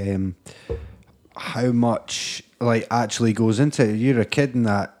forget. how much like actually goes into it. You're a kid and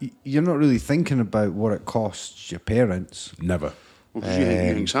that you're not really thinking about what it costs your parents. Never. Well, 'cause you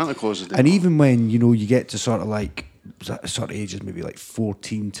think Santa Claus is there. And even when, you get to sort of like sort of ages, maybe like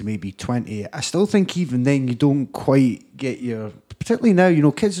 14 to maybe 20, I still think even then you don't quite get your, particularly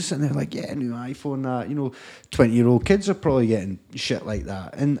now, kids are sitting there like, yeah, new iPhone, that, 20-year-old kids are probably getting shit like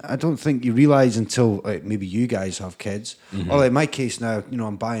that. And I don't think you realise until like maybe you guys have kids, or like in my case now,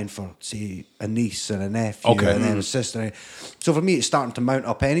 I'm buying for, say, a niece and a nephew and then a sister. So for me, it's starting to mount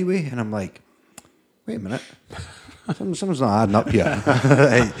up anyway, and I'm like, wait a minute. Something's not adding up here.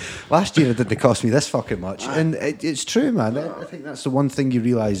 Last year it didn't cost me this fucking much. And it's true, man. I think that's the one thing you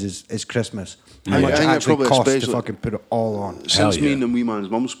realise is Christmas. How much it actually costs to fucking put it all on. Since me and the wee man's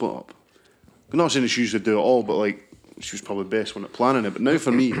mum split up. I'm not saying that she used to do it all, but like she was probably best when at planning it. But now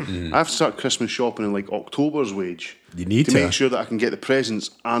for me, I have to start Christmas shopping in like October's wage. You need to make sure that I can get the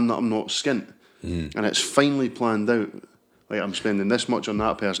presents and that I'm not skint. And it's finally planned out. Like, I'm spending this much on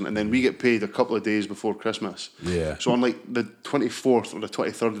that person, and then we get paid a couple of days before Christmas. Yeah. So on like the 24th or the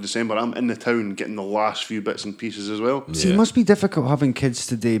 23rd of December, I'm in the town getting the last few bits and pieces as well. See, it must be difficult having kids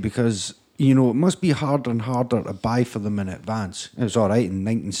today because, it must be harder and harder to buy for them in advance. It was all right in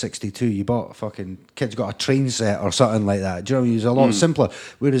 1962. You bought kids got a train set or something like that. Do you know what I mean? It was a lot simpler.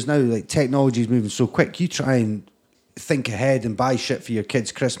 Whereas now, like, technology is moving so quick. You try and think ahead and buy shit for your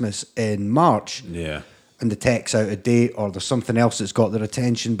kids' Christmas in March. Yeah. And the tech's out of date, or there's something else that's got their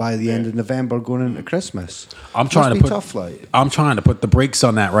attention by the end of November going into Christmas. I'm trying to put I'm trying to put the brakes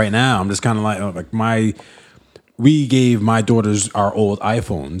on that right now. I'm just kind of like we gave my daughters our old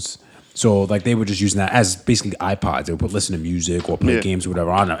iPhones, so like they were just using that as basically iPods. They would listen to music or play games or whatever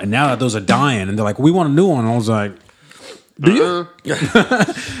on them. And now that those are dying, and they're like, we want a new one. And I was like, do you?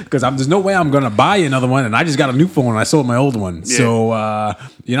 Because there's no way I'm gonna buy another one, and I just got a new phone and I sold my old one. Yeah. So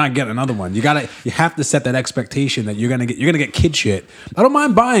you're not getting another one. You have to set that expectation that you're gonna get kid shit. I don't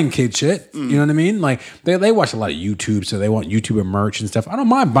mind buying kid shit. You know what I mean? Like they watch a lot of YouTube, so they want YouTuber merch and stuff. I don't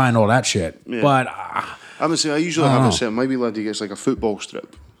mind buying all that shit. Yeah. But I'm gonna say I usually have a set. Maybe lad he gets like a football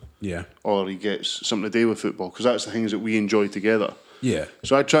strip. Yeah. Or he gets something to do with football because that's the things that we enjoy together. Yeah.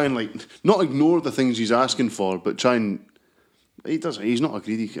 So I try and like not ignore the things he's asking for, but try and. He doesn't. He's not a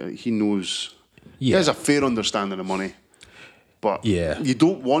greedy. He knows. Yeah. He has a fair understanding of money, but you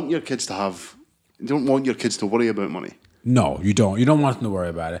don't want your kids to have. You don't want your kids to worry about money. No, you don't. You don't want them to worry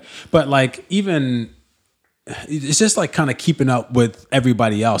about it. But like even. It's just like kind of keeping up with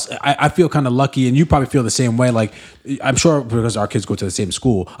everybody else. I feel kind of lucky, and you probably feel the same way. Like, I'm sure because our kids go to the same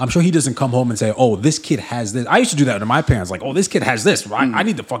school, I'm sure he doesn't come home and say, oh, this kid has this. I used to do that to my parents. Like, oh, this kid has this. I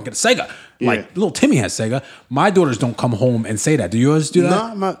need to fucking get a Sega. Yeah. Like, little Timmy has Sega. My daughters don't come home and say that. Do yours do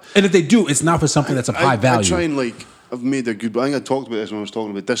that? Nah, and if they do, it's not for something that's of high value. I try and I've made a good. I think I talked about this when I was talking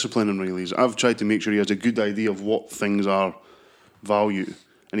about discipline and Riley's. I've tried to make sure he has a good idea of what things are value.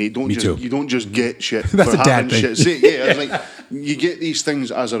 And you don't just get shit for That's a having dad thing. shit. See, it's like you get these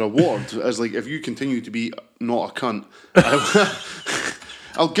things as a reward. As like if you continue to be not a cunt,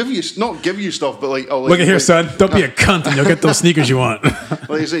 I'll give you stuff, but like I'll look at here, son. Don't be a cunt, and you'll get those sneakers you want. Like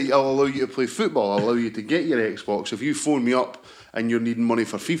I say, I'll allow you to play football. I'll allow you to get your Xbox. If you phone me up and you're needing money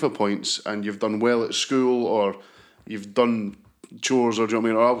for FIFA points and you've done well at school or you've done chores or do you know what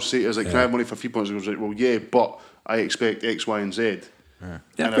I mean? Or I'll say, can I have money for FIFA points? I was like, well, yeah, but I expect X, Y, and Z. Yeah,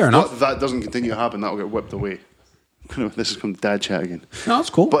 and fair enough. If that doesn't continue to happen, that'll get whipped away. This has come to dad chat again. No, that's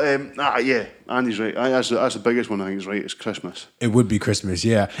cool. But Andy's right. That's the biggest one I think is right. It's Christmas. It would be Christmas,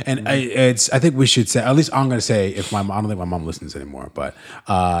 yeah. And I think we should say, at least I'm going to say, I don't think my mom listens anymore, but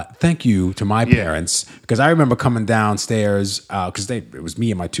thank you to my parents, because I remember coming downstairs, because it was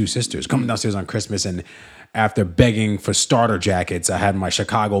me and my two sisters coming downstairs on Christmas, and after begging for starter jackets, I had my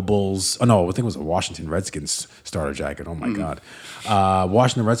Chicago Bulls. Oh no, I think it was a Washington Redskins starter jacket. Oh my God,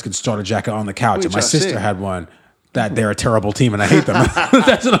 Washington Redskins starter jacket on the couch, and my sister had one. That they're a terrible team and I hate them.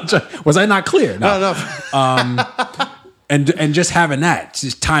 That's what I'm trying. Was I not clear? No. And just having that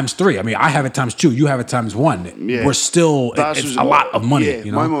just times 3. I mean, I have it times 2. You have it times 1. Yeah. We're still it's a lot of money. Yeah,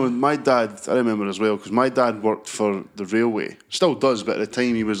 you know? My dad, I remember as well because my dad worked for the railway, still does, but at the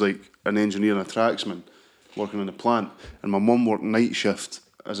time he was like an engineer and a tracksman working in the plant, and my mum worked night shift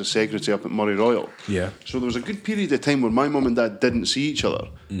as a secretary up at Murray Royal. Yeah. So there was a good period of time where my mum and dad didn't see each other.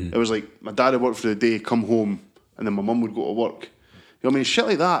 It was like my dad had worked for the day, come home, and then my mum would go to work. You know what I mean? Shit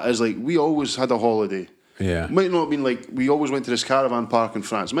like that is like, we always had a holiday. Yeah. Might not have been like, we always went to this caravan park in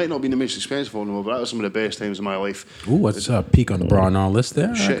France. Might not have been the most expensive one, but that was some of the best times of my life. Ooh, what's a peak on the bra and all list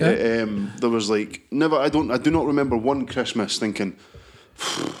there? Shit, okay. There was like, I do not remember one Christmas thinking,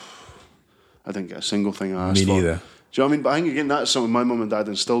 I didn't get a single thing I asked for. Me neither. Do you know what I mean? But I think again that's something my mum and dad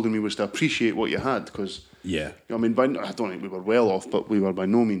instilled in me, was to appreciate what you had, because Yeah. you know what I mean, I don't think we were well off, but we were by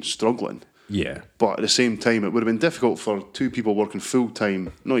no means struggling. Yeah. But at the same time, it would have been difficult for two people working full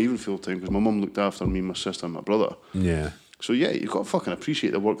time, not even full time, because my mum looked after me, my sister, and my brother. Yeah. So yeah, you've got to fucking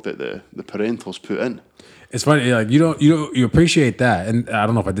appreciate the work that the parentals put in. It's funny, like you appreciate that, and I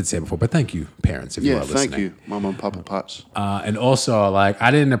don't know if I did say it before, but thank you, parents, if you Yeah, are listening. thank you, Mum and Papa Pats. And also, like,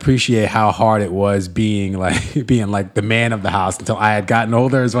 I didn't appreciate how hard it was being like the man of the house until I had gotten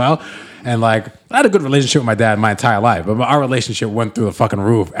older as well. And like, I had a good relationship with my dad my entire life, but our relationship went through the fucking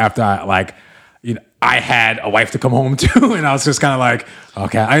roof after I had a wife to come home to, and I was just kind of like,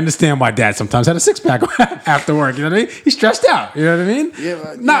 okay, I understand why dad sometimes had a 6-pack after work. You know what I mean? He's stressed out. You know what I mean?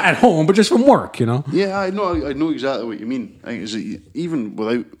 Yeah, Not at home, but just from work. You know? Yeah, I know exactly what you mean. I think is that even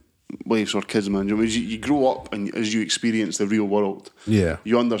without wives or kids, man, as you grow up and as you experience the real world, Yeah.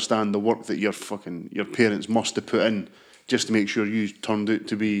 you understand the work that your parents must have put in just to make sure you turned out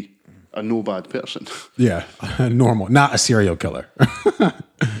to be a no bad person. Yeah, normal, not a serial killer.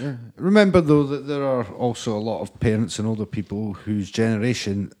 Remember, though, that there are also a lot of parents and older people whose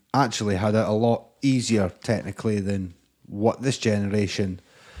generation actually had it a lot easier technically than what this generation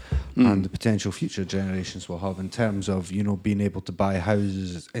and the potential future generations will have in terms of, you know, being able to buy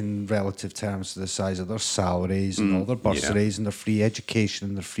houses in relative terms to the size of their salaries and all their bursaries and their free education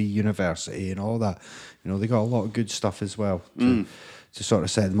and their free university and all that. You know, they got a lot of good stuff as well to sort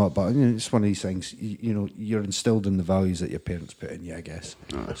of set them up. But you know, it's one of these things, you know, you're instilled in the values that your parents put in you, I guess.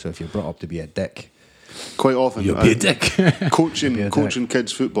 So if you're brought up to be a dick, Quite often, You'll be a dick. coaching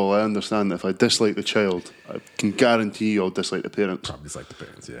kids football, I understand that if I dislike the child, I can guarantee you I'll dislike the parents. Probably just like the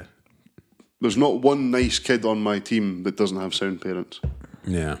parents, yeah. There's not one nice kid on my team that doesn't have sound parents.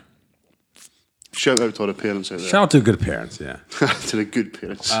 Yeah. Shout out to all the parents out there. Shout out to good parents, yeah. To the good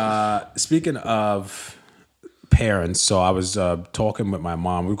parents. Speaking of parents, so I was talking with my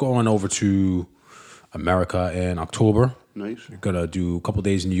mom. We're going over to America in October. Nice. We're gonna do a couple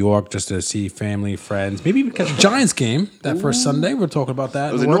days in New York just to see family, friends. Maybe even catch a Giants game that first Sunday. We're talking about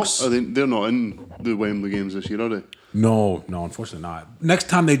that. Are they not? They're not in the Wembley games this year, are they? No, unfortunately not. Next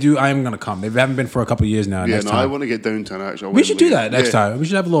time they do, I am gonna come. They haven't been for a couple of years now. Yeah, next no, time. I want to get down to an actual. We should do Wembley that next game. time. We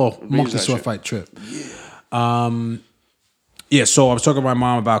should have a little monkey that sword shit. fight trip. Yeah, so I was talking to my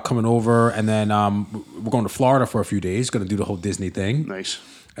mom about coming over, and then we're going to Florida for a few days. Going to do the whole Disney thing. Nice.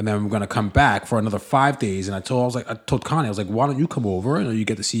 And then we're gonna come back for another 5 days. And I told Connie, I was like, why don't you come over and you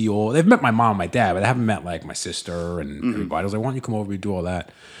get to see all. They've met my mom and my dad, but they haven't met like my sister and everybody. I was like, why don't you come over? We do all that.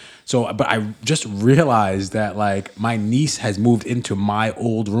 So, but I just realized that like my niece has moved into my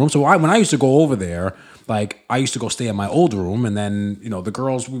old room. So when I used to go over there, like I used to go stay in my old room, and then you know the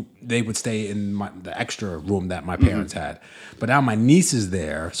girls they would stay in the extra room that my parents had. But now my niece is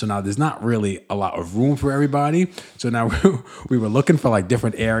there, so now there's not really a lot of room for everybody. So now we were looking for like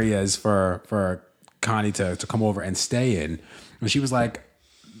different areas for Connie to come over and stay in, and she was like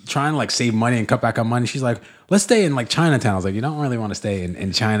trying to like save money and cut back on money. She's like, let's stay in like Chinatown. I was like, you don't really want to stay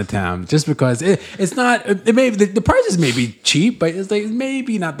in Chinatown just because it's not, it may the prices may be cheap, but it's like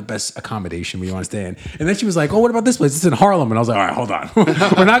maybe not the best accommodation we want to stay in. And then she was like, oh, what about this place? It's in Harlem. And I was like, all right, hold on.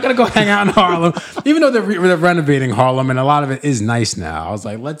 We're not going to go hang out in Harlem, even though they're renovating Harlem and a lot of it is nice now. I was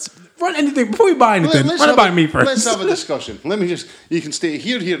like, let's run anything before we buy anything. Run it by me first. Let's have a discussion. Let me just. You can stay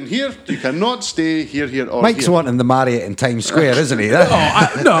here, here, and here. You cannot stay here, here, or Mike's here. wanting the Marriott in Times Square, isn't he?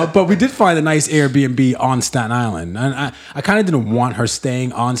 No, but we did find a nice Airbnb on Staten Island, and I kind of didn't want her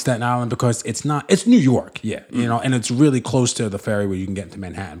staying on Staten Island because it's New York, yeah, you know, and it's really close to the ferry where you can get into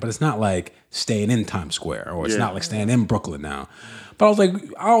Manhattan, but it's not like staying in Times Square or it's not like staying in Brooklyn now. But I was like,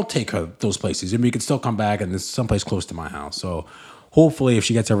 I'll take her those places, and we can still come back, and there's someplace close to my house, so. Hopefully, if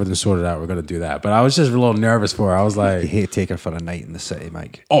she gets everything sorted out, we're going to do that. But I was just a little nervous for her. I was like... You hate to take her for a night in the city,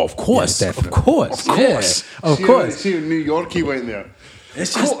 Mike. Oh, of course. Yeah, of definitely. course. Of course. See, New York, he went there.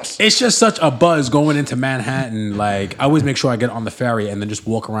 It's just such a buzz going into Manhattan. Like, I always make sure I get on the ferry and then just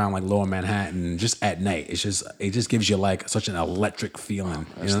walk around like Lower Manhattan just at night. It just gives you like such an electric feeling.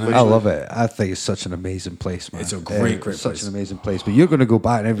 You know what I mean? I love it. I think it's such an amazing place, man. It's a great It's place. such an amazing place. But you're going to go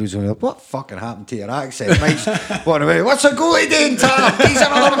back and everyone's going to go, what fucking happened to your accent, Mike's? What's a goalie doing, Tom? He's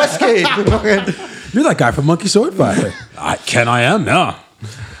another whiskey. You're that guy from Monkey Sword Fight. I am, yeah.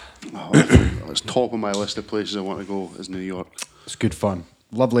 It's top of my list of places I want to go is New York. It's good fun.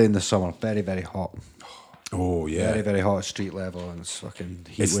 Lovely in the summer. Very, very hot. Oh, yeah. Very, very hot at street level, and it's fucking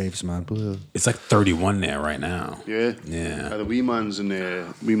heat waves, man. It's like 31 there right now. Yeah. Yeah. The wee man's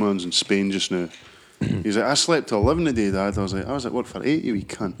in Spain just now. He's like, I slept till 11 a day, Dad. I was at work for 8, you wee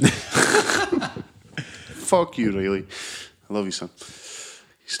cunt. Fuck you, Riley. I love you, son.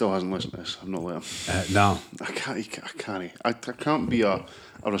 still hasn't listened to this. I've not let him. No. I can't be a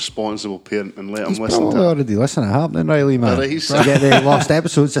responsible parent and let him He's listen probably to it. already listening to happening, Riley, man. Alright, he's- You get the lost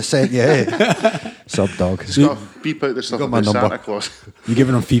episodes I sent you. Sub dog. Just gotta beep out the stuff got my about number. Santa Claus. You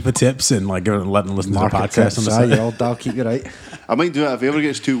giving them FIFA tips and like letting them listen to the Market podcast tips, on the aye, side? you're all dog, keep you right. I might do it if he ever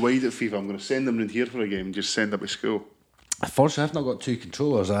gets too wide at FIFA. I'm going to send him in here for a game and just send up to school. Unfortunately, I've not got 2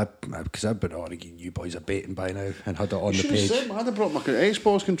 controllers because I've been already getting you boys a baiting by now and had it on You the should have page. said, I'd have brought my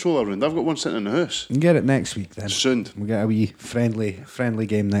Xbox controller around. I've got one sitting in the house. We can get it next week then. Soon. We'll get a wee friendly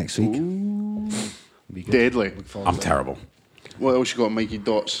game next week. Be good. Deadly. Look forward I'm to it. terrible. What else you got, Mikey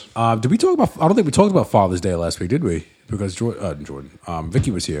Dots? Did we talk about? I don't think we talked about Father's Day last week, did we? Because Jordan, Vicky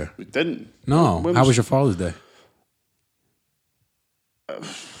was here. We didn't. No, When how was your Father's Day?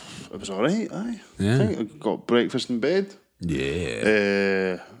 It was all right, aye. Yeah. I think I got breakfast in bed.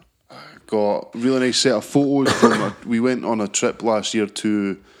 Yeah. I got a really nice set of photos from we went on a trip last year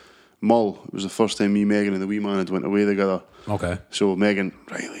to Mull. It was the first time me, Megan and the wee man had went away together. Okay. So Megan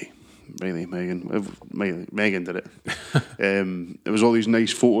Megan did it. It was all these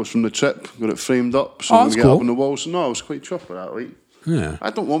nice photos from the trip. Got it framed up so Oh, we that's get cool. up on the wall. So no, I was quite chuffed with that. Like, Yeah. I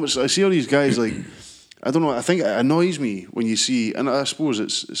don't want. I see all these guys like. I don't know. I think it annoys me when you see, and I suppose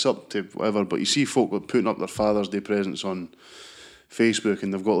it's up to whatever. But you see folk like putting up their Father's Day presents on Facebook,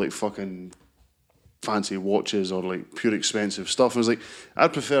 and they've got like fucking fancy watches or like pure expensive stuff. And it's like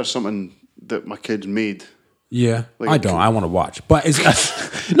I'd prefer something that my kids made. Yeah, Like I a don't. kid. I want to watch, but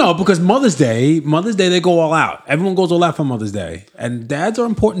it's no because Mother's Day they go all out. Everyone goes all out for Mother's Day, and dads are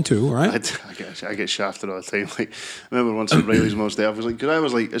important too, right? I get shafted all the time. Like I remember once at Riley's Mother's Day, I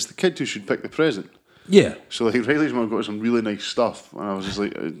was like, it's the kid who should pick the present. Yeah, So like Riley's mum got some really nice stuff, and I was just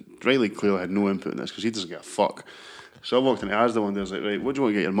like, Riley clearly had no input in this because he doesn't give a fuck. So I walked into Asda one day, I was like, right, what do you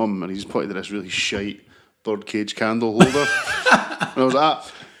want to get your mum? And he just pointed to this really shite birdcage candle holder, and I was like,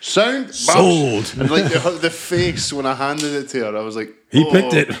 sound bounce. Sold. And like the face when I handed it to her, I was like, He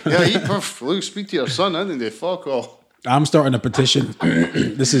picked it. Yeah, look, speak to your son, didn't they? Fuck off. I'm starting a petition.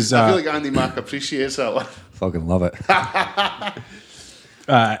 This is I feel like Andy Mack appreciates that one. Fucking love it.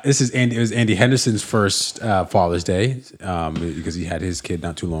 This is Andy. It was Andy Henderson's first Father's Day because he had his kid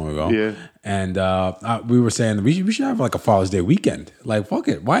not too long ago. Yeah. And we were saying we should have like a Father's Day weekend. Like fuck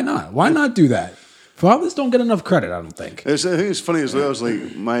it, why not? Why not do that? Fathers don't get enough credit, I don't think. I think it's funny as well. I was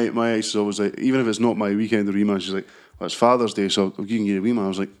like, my ex is always like, even if it's not my weekend or email, she's like, well, it's Father's Day, so you can get a wee man. I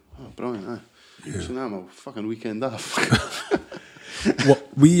was like, oh, brilliant. So now I'm a fucking weekend off. Well,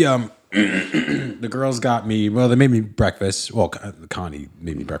 we the girls got me. Well, they made me breakfast. Well, Connie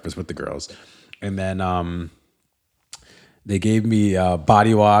made me breakfast with the girls, and then they gave me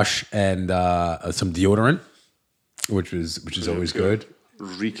body wash and some deodorant, which is always good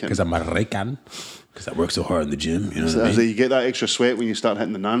Reeking. because I'm a Rican. Because I work so hard in the gym, you know what I So mean? you get that extra sweat when you start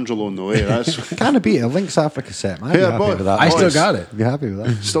hitting the nandrolone though, eh? That's Can it be a Lynx Africa set, man? I'd be Yeah, happy boy. with that. I still Boys. got it. Be happy with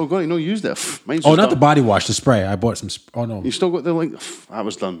that. still got it. No, used it. Mine's Oh, just not the done. body wash, the spray. I bought some. Oh no, You still got the like. That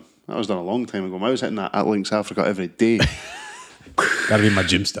was done. That was done a long time ago. I was hitting that at Lynx Africa every day. gotta be my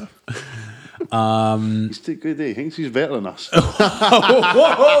gym stuff. He's too good, eh? He thinks he's better than us.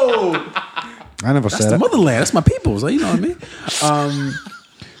 Whoa! I never That's said the it. motherland. That's my people's. Like, you know what I mean?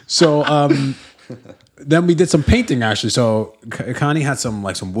 Then we did some painting actually. So Connie had some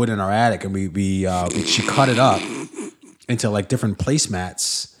wood in our attic, and she cut it up into like different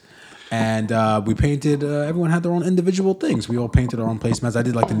placemats. And we painted. Everyone had their own individual things. We all painted our own placemats. I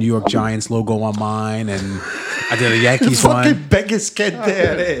did like the New York Giants logo on mine, and I did a Yankees Fucking one. biggest kid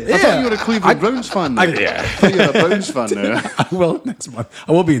there, eh? I thought you were a Cleveland Browns fan. Now. yeah. I thought you were a Browns fan now. I will next month.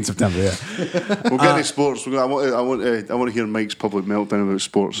 I will be in September. Yeah. We'll get to sports. I want to hear Mike's public meltdown about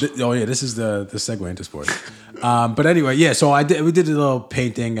sports. Oh yeah, this is the segue into sports. But anyway, yeah. So we did a little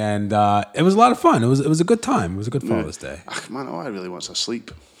painting, and it was a lot of fun. It was a good time. It was a good Father's Day. Ach, man, all I really want is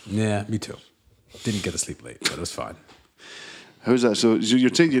sleep. Yeah, me too. Didn't get to sleep late, but it was fine. How's that? So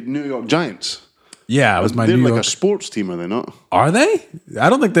you're taking your New York Giants? Yeah, it was my They're New like York. a sports team, are they not? Are they? I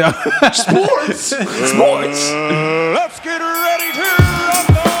don't think they are. Sports. Sports. Let's get ready to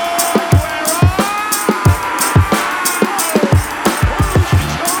rumble.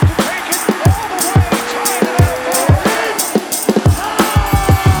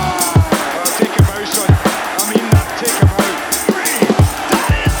 Take him out, son. I mean that. Take him out. That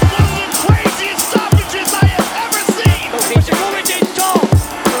is one of the craziest stoppages I have ever seen.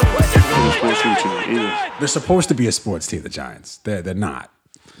 They're supposed to be a sports team, the Giants. They're not.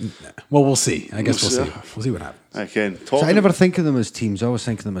 Well, we'll see. I guess we'll see. We'll see what happens. Again, So I talking- never think of them as teams. I always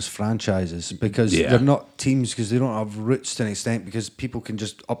think of them as franchises because Yeah. they're not teams because they don't have roots to an extent because people can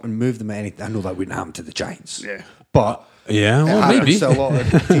just up and move them at anything. I know that wouldn't happen to the Giants. Yeah. But Yeah, It well, happens maybe. to a lot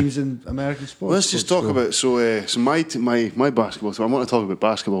of teams in American sports. Let's just talk about so my basketball. So I want to talk about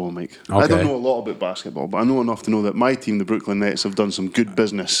basketball, Mike. I Okay. don't know a lot about basketball, but I know enough to know that my team, the Brooklyn Nets, have done some good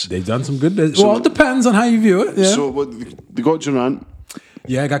business. They've done some good business. So- Well, it depends on how you view it. Yeah, So what they got Durant.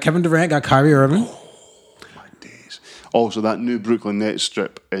 yeah. Got Kevin Durant, got Kyrie Irving. Days. Also, that new Brooklyn Nets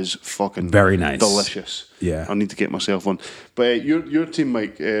strip is fucking Very nice. delicious. Yeah. I need to get myself one. But your team,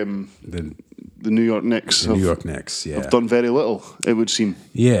 Mike, the New York Knicks, New York Knicks. Yeah, have done very little. It would seem.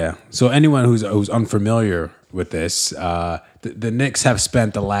 yeah. So anyone who's unfamiliar with this, the Knicks have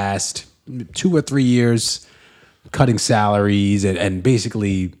spent the last 2 or 3 years cutting salaries and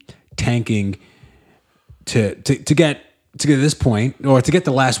basically tanking to get to this point, or to get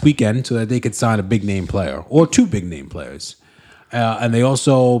the last weekend so that they could sign a big name player or 2 big name players. And they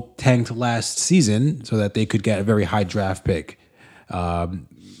also tanked last season so that they could get a very high draft pick,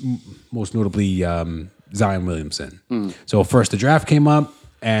 most notably Zion Williamson. So first the draft came up,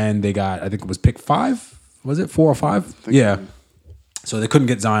 and they got, I think it was pick 5, was it 4 or 5? Yeah. So they couldn't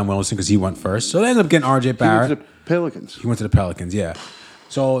get Zion Williamson because he went first. So they ended up getting RJ He went Barrett. to the Pelicans. He went to the Pelicans, yeah.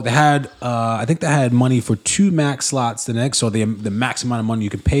 So they had, I think they had money for 2 max slots the Knicks, so the max amount of money you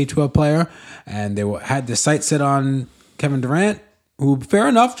could pay to a player, and they had the sight set on Kevin Durant, who, fair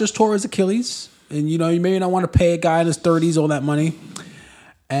enough, just tore his Achilles, and you may not want to pay a guy in his 30s all that money,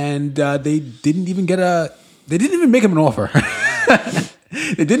 and they didn't even make him an offer.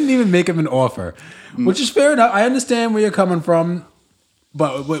 They didn't even make him an offer, which is fair enough. I understand where you're coming from.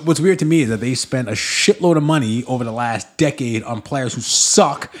 But what's weird to me is that they spent a shitload of money over the last decade on players who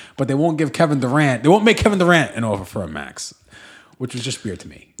suck, but they won't make Kevin Durant an offer for a max, which was just weird to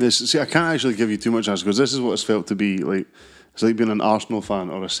me. See, I can't actually give you too much answer because this is what it's felt to be like. It's like being an Arsenal fan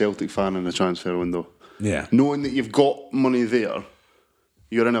or a Celtic fan in the transfer window. Yeah. Knowing that you've got money there,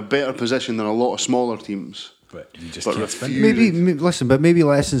 you're in a better position than a lot of smaller teams. But you just But can't spend refuse- Maybe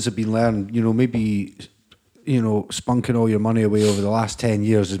lessons have been learned. Maybe spunking all your money away over the last 10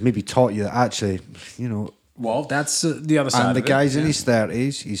 years has maybe taught you that actually, Well, that's the other side and the of it. guy's in Yeah. his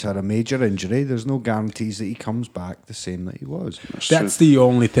 30s, he's had a major injury. There's no guarantees that he comes back the same that he was. That's the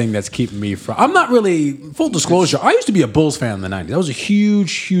only thing that's keeping me from. I'm not really, full disclosure, I used to be a Bulls fan in the 90s. I was a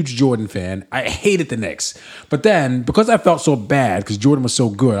huge, huge Jordan fan. I hated the Knicks. But then, because I felt so bad, because Jordan was so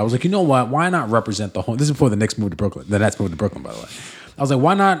good, I was like, you know what? Why not represent the home? This is before the Knicks moved to Brooklyn. The Nets moved to Brooklyn, by the way. I was like,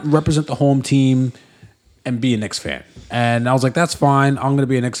 why not represent the home team and be a Knicks fan? And I was like, that's fine. I'm going to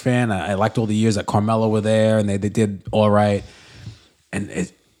be a Knicks fan. I liked all the years that Carmelo were there, and they did all right. And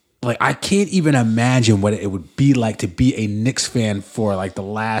I can't even imagine what it would be like to be a Knicks fan for the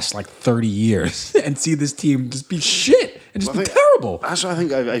last 30 years and see this team just be shit and just be terrible. That's why I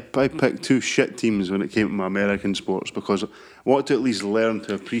think I picked 2 shit teams when it came to my American sports because I wanted to at least learn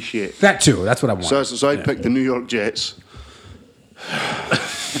to appreciate. That too. That's what I want. So I picked the New York Jets.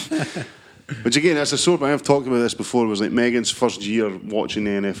 Which again, that's a sore point. I've talked about this before. It was like Megan's first year watching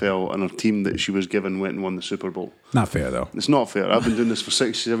the NFL, and her team that she was given went and won the Super Bowl. Not fair though. It's not fair. I've been doing this for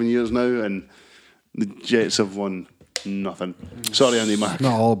 6-7 years now, and the Jets have won nothing. Sorry, Andy Mack.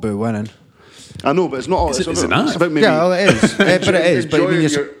 Not all about winning. I know, but it's not all. Is It's it about, not? it's about maybe. Yeah, well, it is. But it is. But I mean, enjoying your your-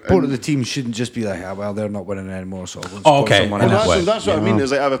 support of the team shouldn't just be like, well, they're not winning anymore, so we'll support Oh, okay. someone In Well, that else. way. that's what I mean.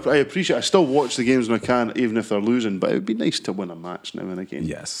 Is I appreciate. I still watch the games when I can, even if they're losing. But it would be nice to win a match now and again.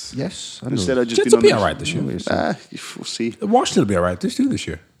 Yes. Yes, I know. Instead of just Jets will being be on all this- right this year. We'll see. Washington will be all right this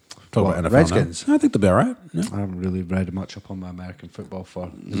year. Talk What, about NFL Redskins? now. I think they'll be all right. Yeah. I haven't really read much up on my American football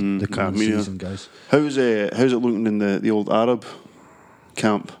for the Nah, coming me neither. season, guys. How's it looking in the old Arab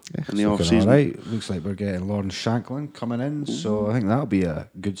camp in the off Looking season? all right. Looks like we're getting Lawrence Shanklin coming in, so I think that'll be a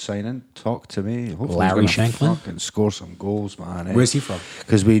good signing. Talk to me. Hopefully Larry he's gonna Shanklin? fucking score some goals, man. Where's he from?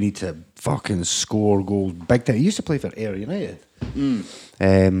 Because we need to fucking score goals big time. He used to play for Ayr United.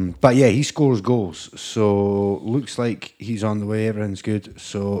 But yeah, he scores goals. So looks like he's on the way. Everything's good.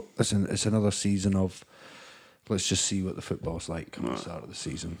 So listen, it's another season of let's just see what the football's like come the start of the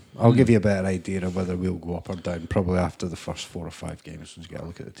season. I'll give you a better idea of whether we'll go up or down probably after the first 4 or 5 games once you get a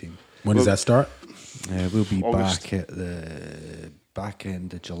look at the team. When does that start? We'll be August. back at the back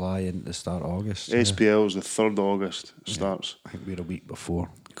end of July into the start of August. SPL is the 3rd of August it starts. I think we're a week before.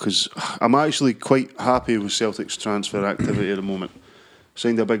 Because I'm actually quite happy with Celtic's transfer activity at the moment.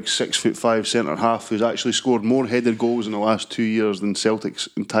 Signed a big 6'5" centre half who's actually scored more headed goals in the last 2 years than Celtic's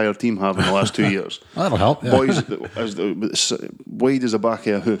entire team have in the last 2 years. Well, that'll help. Yeah. Boys, wide as a back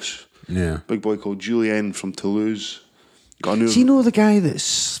of a hoose. Yeah. Big boy called Julien from Toulouse. Got a new. Do you know the guy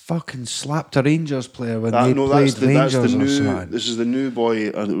that's fucking slapped a Rangers player when they No, played that's the Rangers or new. something? This is the new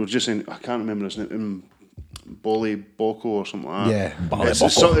boy. We're just saying. I can't remember his name. Bolly Boko or something like that. Yeah.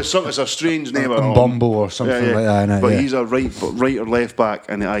 It's a strange name. Mbombo or something like that, innit? But Yeah. he's a right or left back,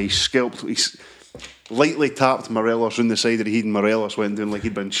 and he scalped. He's lightly tapped Morelos on the side of the head, and Morelos went down like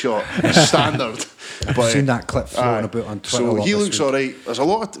he'd been shot. Standard. I've seen that clip floating about on Twitter. a So lot he this looks week. all right. There's a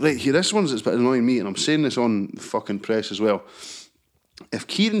lot of, right here. This one's that's been annoying me, and I'm saying this on the fucking press as well. If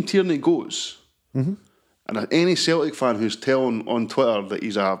Kieran Tierney goes, Mm-hmm. and any Celtic fan who's telling on Twitter that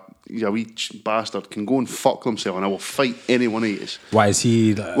he's a wee bastard can go and fuck himself, and I will fight any one of yous. Why is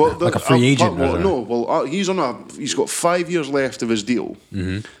he like a free agent? He's got 5 years left of his deal.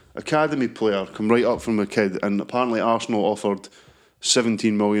 Academy player, come right up from a kid, and apparently Arsenal offered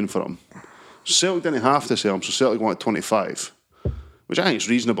 17 million for him. Celtic didn't have to sell him, so Celtic wanted 25, which I think is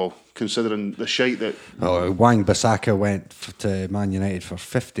reasonable considering the shite that. Wang Bissaka went to Man United for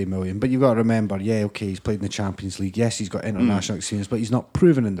 50 million, but you've got to remember, he's played in the Champions League. Yes, he's got international experience, but he's not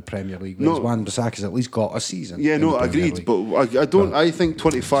proven in the Premier League. Whereas Wang Bissaka's at least got a season. Yeah, in no, the Premier agreed. League. But I don't. I think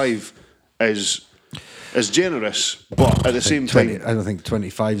 25 is generous, but at the same time, I don't think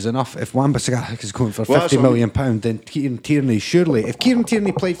 25 is enough. If Wan Bissaka is going for Well, £50 that's million, then Kieran Tierney, surely, if Kieran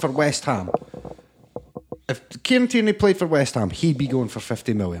Tierney played for West Ham, he'd be going for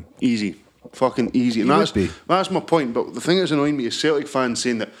 50 million. easy. Fucking easy. And He that's, would be. that's my point. But the thing that's annoying me is Celtic fans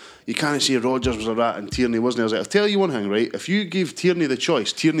saying that you can't say Rodgers was a rat and Tierney wasn't. I was like, I'll tell you one thing, right? If you gave Tierney the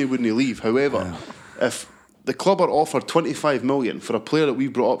choice, Tierney wouldn't leave. However, if the club are offered 25 million for a player that we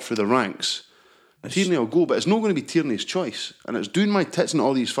brought up through the ranks, Tierney will go, but it's not going to be Tierney's choice. And it's doing my tits, and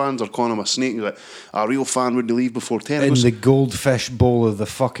all these fans are calling him a snake. Like, a real fan wouldn't leave before 10. In the goldfish bowl of the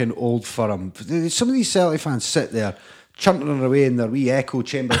fucking Old Firm. Some of these Celtic fans sit there chuntering away in their wee echo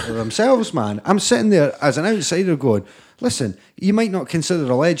chamber to themselves, man. I'm sitting there as an outsider going, listen, you might not consider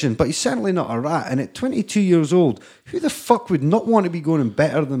a legend, but he's certainly not a rat. And at 22 years old, who the fuck would not want to be going and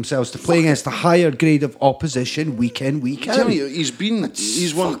better themselves to play against a higher grade of opposition week in, week out? Tell me, he's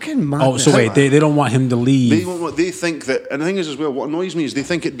won. Fucking mad. Oh, so wait, they don't want him to leave. They think that, and the thing is as well, what annoys me is they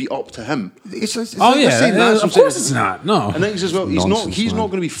think it'd be up to him. It's Oh like they're yeah, saying that's of what I'm course saying. it's not. No, And things as well, he's Nonsense, not man.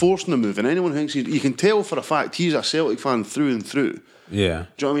 going to be forcing a move. And anyone thinks you can tell for a fact he's a Celtic fan through and through. yeah.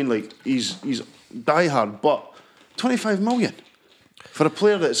 Do you know what I mean? Like he's diehard, but 25 million for a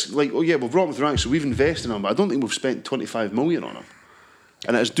player that's like, oh yeah, we've brought him through ranks, so we've invested in him, but I don't think we've spent 25 million on him.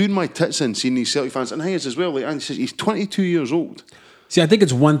 And it's doing my tits in seeing these Celtic fans. And the thing is as well, like Andy says, he's 22 years old. See, I think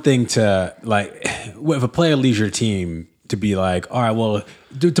it's one thing to like, if a player leaves your team, to be like, all right, well,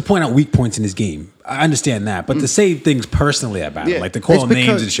 to point out weak points in his game. I understand that, but to say things personally about him, Yeah. like to call It's him because-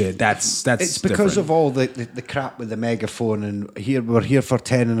 names and shit, that's It's because different. of all the crap with the megaphone and we're here for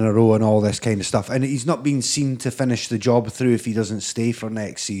 10 in a row and all this kind of stuff. And he's not being seen to finish the job through if he doesn't stay for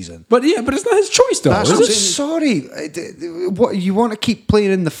next season. But yeah, but it's not his choice though. That's is what it? I'm Sorry, what you want to keep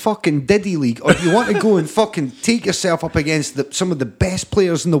playing in the fucking Diddy League, or you want to go and fucking take yourself up against some of the best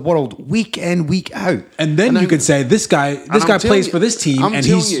players in the world week in, week out? And then you could say this guy And I'm plays telling for you- this team, I'm and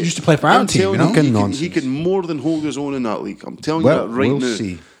telling he's you- used to play for our I'm team. You telling know, he Fucking can nonsense. more than hold his own in that league. I'm telling Well, you that right we'll now.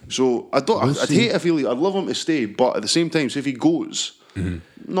 see. So I'd hate if he. I'd love him to stay, but at the same time, so if he goes,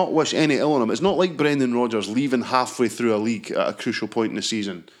 not wish any ill on him. It's not like Brendan Rodgers leaving halfway through a league at a crucial point in the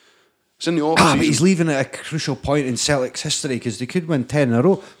season. It's in the off But he's season. leaving at a crucial point in Celtic's history because they could win 10 in a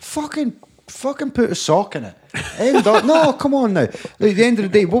row. Fucking put a sock in it. End up. No, come on now. At the end of the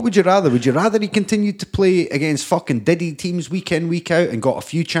day, what would you rather? Would you rather he continued to play against fucking Diddy teams week in, week out and got a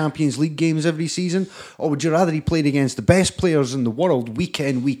few Champions League games every season? Or would you rather he played against the best players in the world week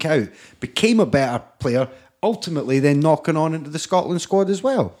in, week out, became a better player, ultimately then knocking on into the Scotland squad as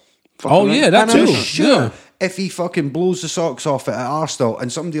well? Oh yeah, that And too. I'm sure Yeah. if he fucking blows the socks off it at Arsenal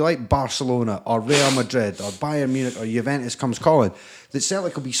and somebody like Barcelona or Real Madrid or Bayern Munich or Juventus comes calling, that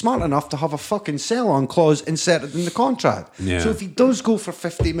Celtic will be smart enough to have a fucking sell-on clause inserted in the contract. Yeah. So if he does go for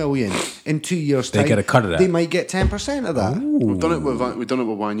 50 million in 2 years' They time, get a cut of that. they might get 10% of that. We've done it with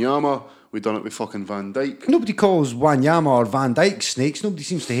Wanyama. We've done it with fucking Van Dijk. Nobody calls Wanyama or Van Dijk snakes. Nobody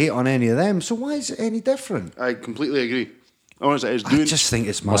seems to hate on any of them. So why is it any different? I completely agree. Honestly, it's I doing. just think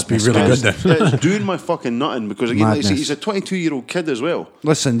it's Must be madness, really man. good then. It's doing my fucking nutting because again, like I say, Madness. he's a 22-year-old kid as well.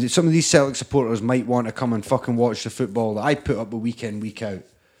 Listen, some of these Celtic supporters might want to come and fucking watch the football that I put up a week in, week out.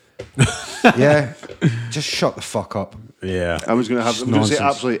 Yeah, just shut the fuck up. Yeah. I'm going to say Nonsense.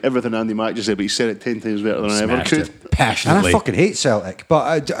 absolutely everything Andy Mack just said, but he said it 10 times better than I ever Smashed could. it And passionately. I fucking hate Celtic,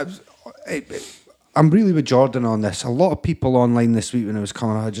 but I'm really with Jordan on this. A lot of people online this week when it was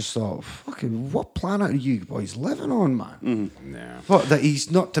coming out, I just thought, fucking, what planet are you boys living on, man? What, that he's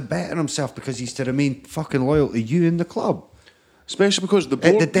not to better himself because he's to remain fucking loyal to you in the club Especially because the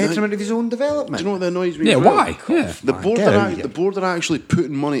board... at the detriment of his own development. Do you know what that annoys me? Yeah, as well? why? Yeah. The Man, board, get out of the here. board are actually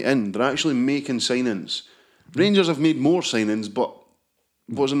putting money in. They're actually making signings Rangers have made more signings, but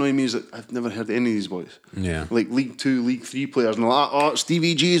what's annoying me is that I've never heard of any of these boys. Yeah. Like League 2, League 3 players, and they're like, oh,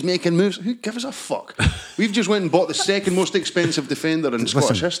 Stevie G is making moves. Who gives a fuck? We've just went and bought the second most expensive defender in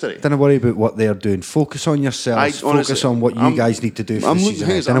Scottish history. Don't worry about what they're doing. Focus on yourselves. Focus on what you guys need to do for the season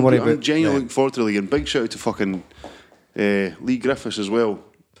ahead. Don't worry about I'm genuinely looking forward to the league. And big shout out to fucking Lee Griffiths as well.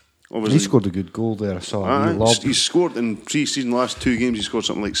 Obviously, He scored a good goal there. I saw him. he's scored in pre-season last 2 games. He scored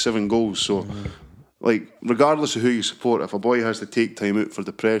something like 7 goals. So, like, regardless of who you support, if a boy has to take time out for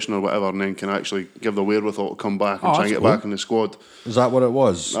depression or whatever, and then can actually give the wherewithal to come back and try and get back in the squad, Is that what it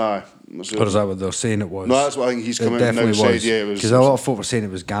was? aye. Or is that what they're saying it was? No, that's what I think he's come It out and now definitely said. Yeah, it was Because a lot of folk were saying it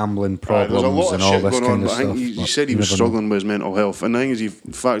was gambling There's problems a lot and of all shit this going kind on, of but I stuff. think he but said he you was never know. struggling with his mental health, and I think he's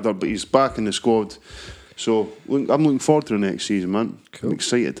fact up, but he's back in the squad. So I'm looking forward to the next season, man. I'm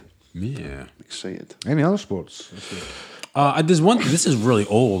excited. Yeah. Excited. Any other sports? There's one. This is really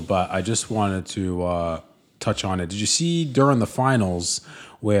old, but I just wanted to touch on it. Did you see during the finals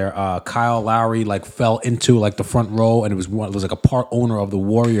where Kyle Lowry like fell into like the front row, and it was like a part owner of the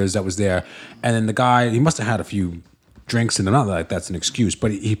Warriors that was there, and then the guy, he must have had a few drinks in him. Not like that's an excuse,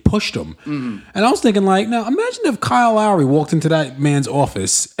 but he pushed him. And I was thinking, like, now imagine if Kyle Lowry walked into that man's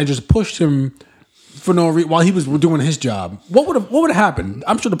office and just pushed him for no reason while he was doing his job. What would have happened?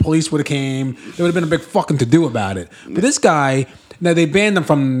 I'm sure the police would have came. There would have been a big fucking to do about it. But this guy, now they banned him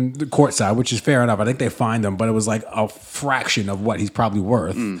from the court side, which is fair enough. I think they fined him, but it was like a fraction of what he's probably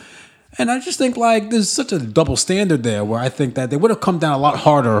worth. And I just think like there's such a double standard there where I think that they would have come down a lot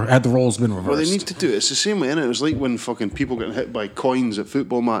harder had the roles been reversed. Well, they need to do it. It's the same way, innit? It was like when fucking people getting hit by coins at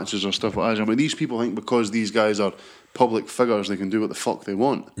football matches or stuff like that. I mean, these people think because these guys are public figures, they can do what the fuck they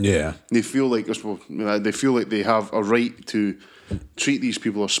want. Yeah. They feel like they have a right to treat these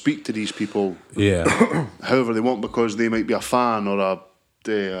people or speak to these people Yeah. however they want because they might be a fan or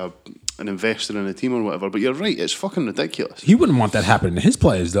an investor in a team or whatever. But you're right, it's fucking ridiculous. He wouldn't want that happening to his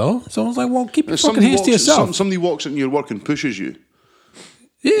players, though. So I was like, well, keep your If fucking hands to yourself. Somebody walks into your work and pushes you.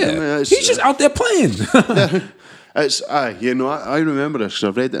 Yeah. it's- He's just out there playing. I remember this because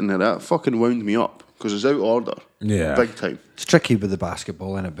I've read it in there. That fucking wound me up because it's out of order. Yeah. Big time. It's tricky with the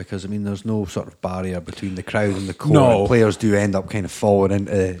basketball, innit? Because, I mean, there's no sort of barrier between the crowd and the court. No. Players do end up kind of falling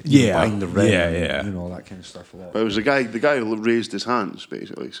into behind the rim. Yeah, and, yeah. You know, that kind of stuff. But it was the guy who raised his hands,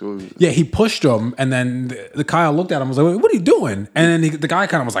 basically. So Yeah, he pushed him, and then the Kyle looked at him and was like, what are you doing? And then the guy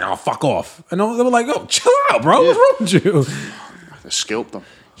kind of was like, oh, fuck off. And they were like, oh, chill out, bro. What's wrong with you? I scalped him.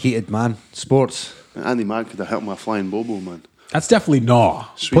 Heated man. Sports. Andy Mack could have helped my flying bobo, man. That's definitely gnaw.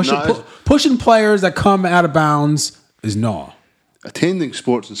 Sweet. No, Pushing players that come out of bounds is gnaw. Attending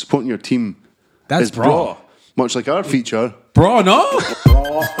sports and supporting your team That's is bra. Much like our feature. Bro, no?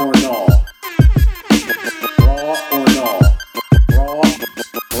 Raw or no? Raw or no?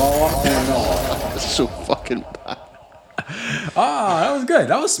 Raw or no? It's so fucking bad. That was good.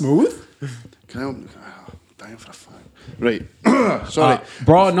 That was smooth. Can I dying for a fan. Right. Sorry.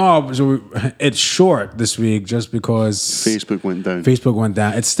 Bro, no. So it's short this week just because Facebook went down. Facebook went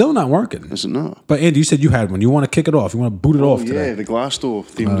down. It's still not working. Is it not? But Andy, you said you had one. You want to kick it off. You want to boot it off Yeah, today. the Glassdoor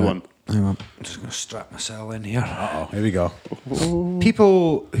themed one. Hang on. I'm just going to strap myself in here. Oh, here we go.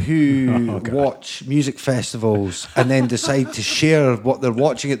 People who watch music festivals and then decide to share what they're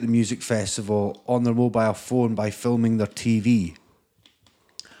watching at the music festival on their mobile phone by filming their TV.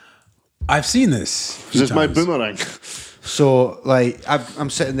 I've seen this. a few This is my times. boomerang. So, like, I'm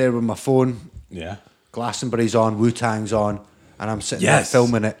sitting there with my phone, Yeah. Glastonbury's on, Wu-Tang's on, and I'm sitting Yes. there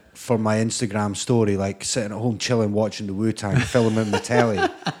filming it for my Instagram story, like sitting at home chilling, watching the Wu-Tang, filming the telly.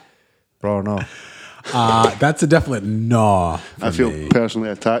 Bro, no. That's a definite no. I feel personally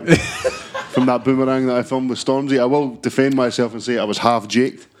attacked from that boomerang that I filmed with Stormzy. I will defend myself and say I was half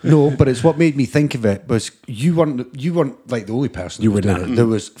jaked. No, but it's what made me think of it was you weren't like the only person. You that were did not. it. There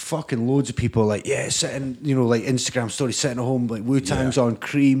was fucking loads of people like sitting, like Instagram story, sitting at home like Wu-Tang's on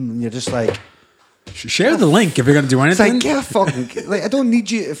Cream, and you're just like, Share the link if you're going to do it's anything. like yeah, fucking like I don't need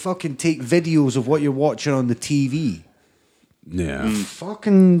you to fucking take videos of what you're watching on the TV. Yeah.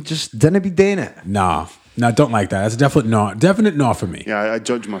 Fucking just didn't be doing it. Nah. No, don't like that. That's a definite no. Definite no for me. Yeah, I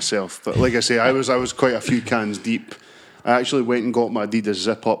judge myself, but like I say, I was quite a few cans deep. I actually went and got my Adidas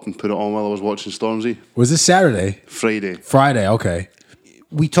zip up and put it on while I was watching Stormzy. Was this Saturday? Friday. Friday, okay.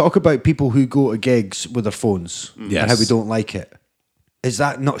 We talk about people who go to gigs with their phones Yes. and how we don't like it. Is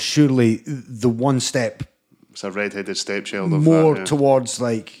that not surely the one step It's a red-headed stepchild of more that, yeah. towards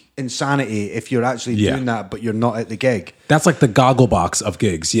like insanity if you're actually Yeah. doing that but you're not at the gig? That's like the goggle box of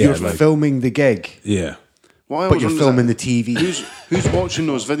gigs. Yeah. You're like, filming the gig, yeah. What I but was you're wondering is filming the that- TV. Who's watching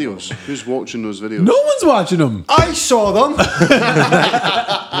those videos? Who's watching those videos? No one's watching them. I saw them.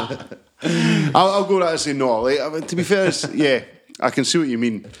 I'll go that and say no. Like, I mean, to be fair, yeah, I can see what you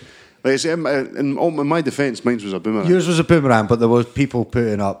mean. Like I say, in my defence, mine was a boomerang. Yours was a boomerang, but there was people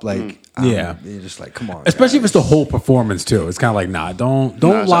putting up like, Yeah. you're just like, come on, Especially if guys. it's the whole performance too. It's kind of like, nah, don't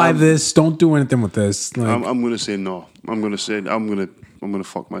Nah, so live I'm- this. Don't do anything with this. Like, I'm going to say no. I'm going to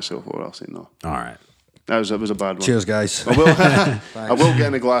fuck myself, or I'll say no. all right. That was a bad one. Cheers, guys. I will, I will get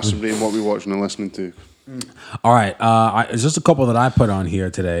in a glass of rain what we're watching and listening to. All right. There's just a couple that I put on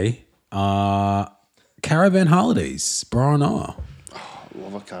here today. Caravan holidays, bra and all.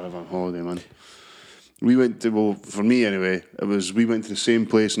 Love a caravan holiday, man. We went to, well, for me anyway, we went to the same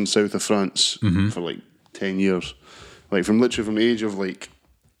place in south of France for like 10 years. Like from the age of like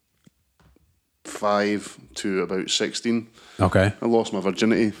 5 to about 16. Okay. I lost my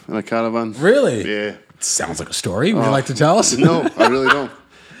virginity in a caravan. Really? Yeah. Sounds like a story. Would you like to tell us? No, I really don't.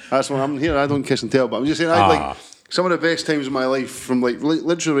 That's why I'm here. I don't kiss and tell, but I'm just saying, I like some of the best times of my life from like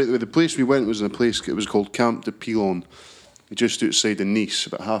literally the place we went was in a place, it was called Camp de Pilon, just outside of Nice,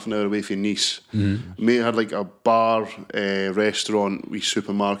 about half an hour away from Nice. Mate had like a bar, restaurant, wee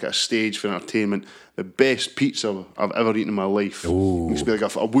supermarket, a stage for entertainment. The best pizza I've ever eaten in my life. It used to be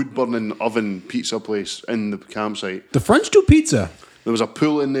like a wood burning oven pizza place in the campsite. The French do pizza. There was a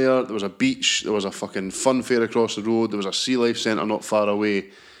pool in there, there was a beach, there was a fucking fun fair across the road, there was a sea life centre not far away.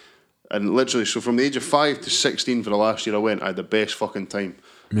 And literally, so from the age of 5 to 16 for the last year I went, I had the best fucking time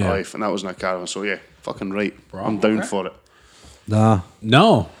of my life, and that was in a caravan. So yeah, fucking right. Bro, I'm down okay. for it. Nah.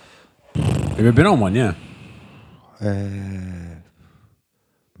 No. Have you been on one? Yeah.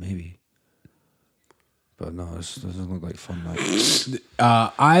 Maybe. But no, this doesn't look like fun. Like.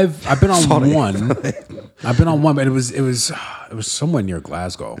 I've been on one. I've been on one, but it was somewhere near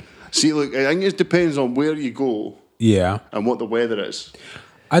Glasgow. See, look, I think it depends on where you go Yeah. and what the weather is.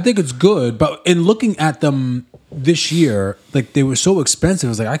 I think it's good, but in looking at them this year, like they were so expensive,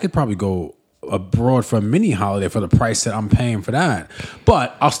 I was like, I could probably go abroad for a mini holiday for the price that I'm paying for that.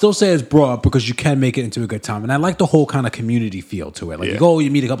 But I'll still say it's broad because you can make it into a good time. And I like the whole kind of community feel to it. Like you go,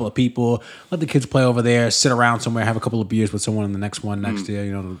 you meet a couple of people, let the kids play over there, sit around somewhere, have a couple of beers with someone in the next one next year,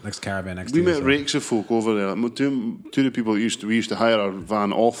 you know, the next caravan next We year. met rakes of folk over there. Two of the people we used to hire our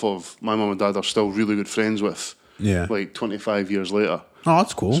van off of, my mum and dad are still really good friends with. Yeah. Like 25 years later. Oh,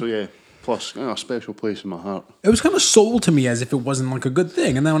 that's cool. So yeah, plus a special place in my heart. It was kind of sold to me as if it wasn't like a good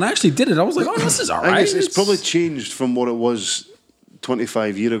thing. And then when I actually did it, I was like, oh, this is all I right. think it's probably changed from what it was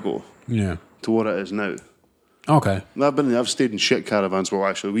 25 years ago Yeah. to what it is now. Okay. I've stayed in shit caravans. Well,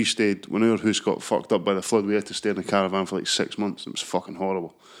 actually, we stayed when our house got fucked up by the flood. We had to stay in a caravan for like 6 months. It was fucking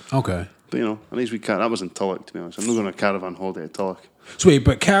horrible. Okay. But you know, a nice wee that was in Tulloch, to be honest. I'm not going on a caravan holiday at Tulloch. Sweet,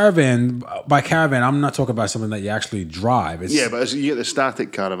 but by caravan, I'm not talking about something that you actually drive. It's, Yeah, but you get the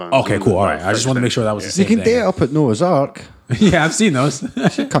static caravan. Okay, cool. All right. I just want to make sure that was the You same can thing. date up at Noah's Ark. Yeah, I've seen those.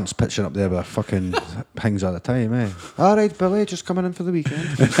 She comes pitching up there with her fucking hangs all the time, eh? All right, Billy, just coming in for the weekend.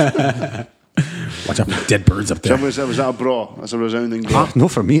 Watch out for dead birds up there. Was that a bra? That's a resounding bra. No,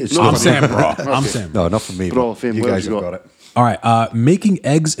 for me, it's I'm not. saying, bro. I'm saying. No, not for me. Bro, but Fame, you what guys have you have got? got it. All right. Making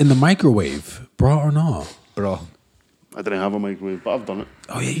eggs in the microwave, bra or no? Bro. I didn't have a microwave, but I've done it.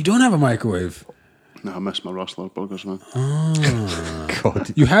 Oh yeah, you don't have a microwave. No, I miss my Rustler burgers, man.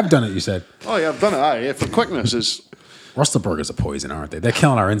 God. You have done it. You said Oh yeah, I've done it. Aye, yeah, for quickness, it's. Rustler burgers are poison, aren't they? They're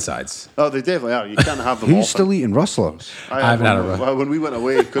killing our insides. Oh, they definitely are. You can't have them. Who's often. still eating rustlers? I haven't had a Well, when we went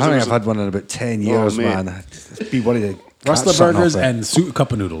away, I because think I've had one in about 10 years, mate. man. I'd be worried to catch Rustler something burgers off it. and soup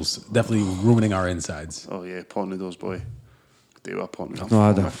cup of noodles definitely ruining our insides. Oh yeah, pot noodles, boy. Do a pot noodles. No, I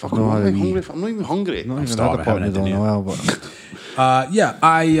I'm don't. fucking No, I I'm don't hungry. eat. I'm not even hungry. Not even starving, had a pot haven't noodle in eaten a yet. while, but Yeah,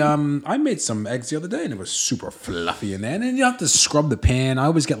 I made some eggs the other day and it was super fluffy in there. And then you have to scrub the pan. I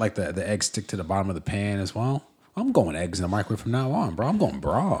always get like the eggs stick to the bottom of the pan as well. I'm going eggs in the microwave from now on, bro. I'm going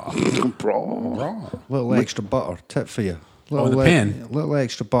bra. Bro. little extra butter. Tip for you. Oh, in the pan? Little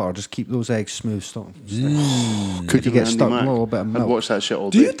extra butter. Just keep those eggs smooth. Stop. Could you get stuck in a little bit of I'd milk? watch that shit all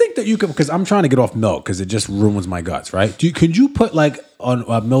Do day. you think that you could, because I'm trying to get off milk because it just ruins my guts, right? Could you put like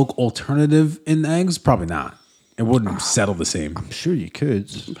a milk alternative in eggs? Probably not. It wouldn't settle the same. I'm sure you could.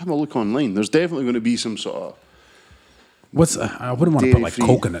 Have a look online. There's definitely going to be some sort of. I wouldn't want to put like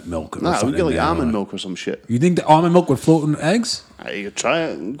Dairy-free. coconut milk or Nah, we something. get like in there. almond milk or some shit. You think the almond milk would float in eggs? You could try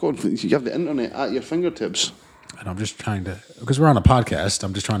it. Go on, you have the internet at your fingertips. And I'm just trying to, because we're on a podcast,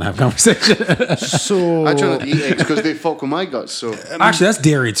 I'm just trying to have conversation. So I try not to eat eggs because they fuck with my guts. So Actually, that's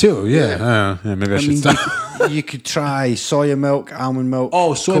dairy too. Yeah. Maybe I should stop. you could try soya milk, almond milk.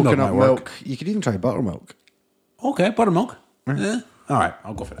 Oh, soy milk coconut might work. You could even try buttermilk. Okay, buttermilk. Yeah. All right,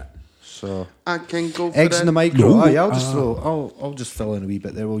 I'll go for that. So I can go for eggs that. in the micro. No. Oh, yeah, I'll just throw. I'll just fill in a wee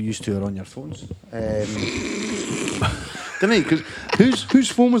bit there. We'll use two are on your phones. Didn't he? Because whose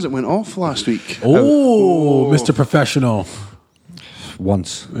phone was it went off last week? Oh, Mr. Professional.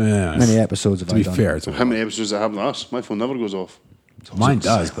 Once. Yeah. Many episodes have To I be done. fair, it's How many episodes does it happen to us? My phone never goes off. mine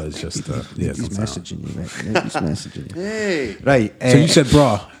does, but it's just yeah. It's He's not sound. messaging you, mate. He's messaging you. Hey. Right. So you said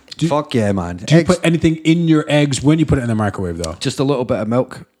bra. fuck yeah, man. Do you Eggs, put anything in your eggs when you put it in the microwave, though? just a little bit of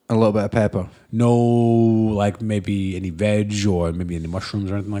milk and a little bit of pepper. No, like maybe any veg or maybe any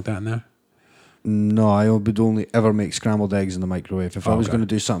mushrooms or anything like that in there? No, I would only ever make scrambled eggs in the microwave. If I was Okay. going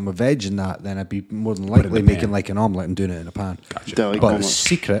to do something with veg in that, then I'd be more than Put it in likely the making pan. like an omelette and doing it in a pan. Deli But omelette. the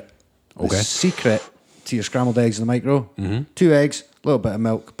secret Okay. to your scrambled eggs in the micro, 2 eggs, a little bit of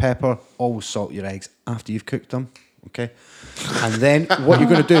milk, pepper, always salt your eggs after you've cooked them, okay? And then what you're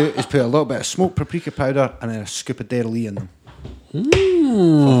going to do is put a little bit of smoked paprika powder and then a scoop of dairy in them.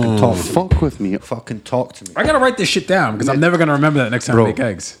 Fucking talk to me. Fuck with me. Fucking talk to me. I gotta write this shit down because I'm never gonna remember that next time I make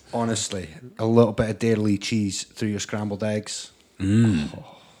eggs. Honestly, a little bit of dairy cheese through your scrambled eggs.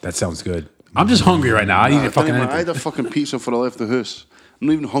 That sounds good. I'm just hungry right now. I eat a fucking I anything. had a fucking pizza before I left the house. I'm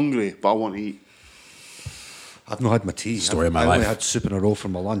not even hungry, but I want to eat. I've not had my tea. Story of my I only life. had soup in a row for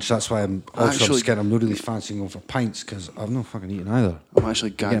my lunch. That's why I'm also Actually- scared. I'm not really fancying going for pints because I've not fucking eaten either. I'm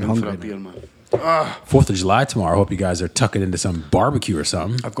actually Getting gagging for a hungry beer, man. 4th of July tomorrow. I hope you guys are tucking into some barbecue or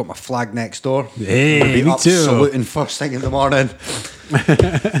something. I've got my flag next door. Hey, I'm gonna be me up too. Saluting first thing in the morning.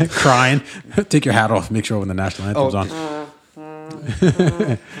 Crying. Take your hat off. Make sure when the national anthem's on.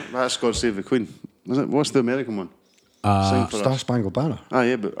 That's God Save the Queen. Is it? What's the American one? Sing for Star us. Spangled Banner. Ah,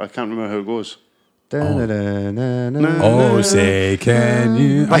 yeah, but I can't remember how it goes. Oh, say can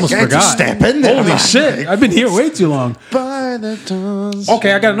you? I Like, almost can't you forgot. step in there, Holy man? shit. I've been here way too long. By the dawn's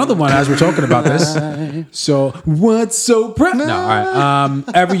Okay, I got another one as we're talking about this. So, what's so proud? No, all right.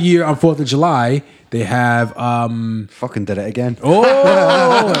 Every year on 4th of July, they have. Fucking did it again. Oh,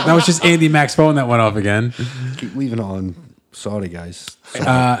 that was just Andy Mac's phone that went off again. Keep leaving it on. Sorry, guys.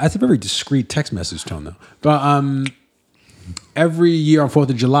 That's a very discreet text message tone, though. But every year on 4th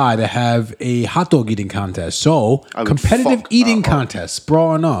of July, they have a hot dog eating contest. So, I would competitive fuck eating that up. contest,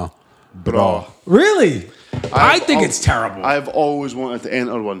 bra or no? Bra. Really? I think al- it's terrible. I've always wanted to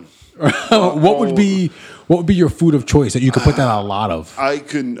enter one. What would be your food of choice that you could put that on a lot of? I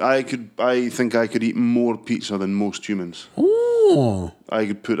think I could eat more pizza than most humans. Oh, I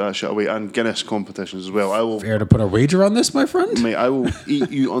could put that shit away, and Guinness competitions as well. I will, fair to put a wager on this, my friend. mate. I will eat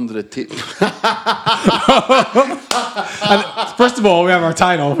you under the table. First of all, we have our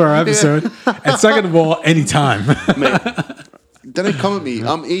title for our episode, and second of all, anytime. Mate, didn't come at me.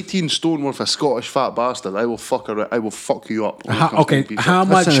 I'm 18 stone worth of Scottish fat bastard. I will fuck you up. when it comes to Okay, pizza. how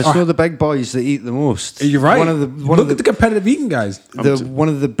much? Listen, it's not the big boys that eat the most. You're right. One of the Look at the competitive eating guys. one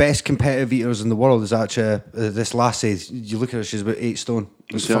of the best competitive eaters in the world is actually this lassie. You look at her; she's about 8 stone.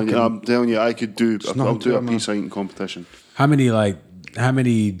 It's I'm telling you, I could do. I'll nothing do to a it, man. pizza eating competition. How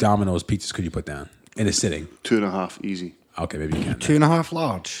many Domino's pizzas could you put down in a sitting? 2.5 easy. Okay, maybe you can. 2.5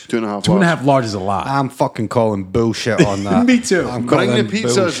 large. 2.5. 2.5 large is a lot. I'm fucking calling bullshit on that. Me too. I'm Bring calling the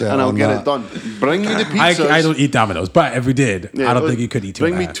pizzas bullshit and I'll on get that. it done. Bring me the pizzas. I don't eat Domino's, but if we did, Yeah, I don't think you could eat two.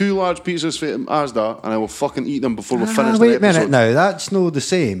 Bring and a me half. 2 large pizzas for Asda, and I will fucking eat them before we finish wait the a minute episode. now. That's no the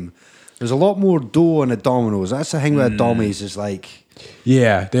same. There's a lot more dough in a Domino's. That's the thing with Dommies is like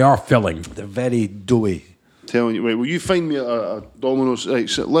Yeah, they are filling. they're very doughy. Telling you, wait, will you find me a Domino's? Right,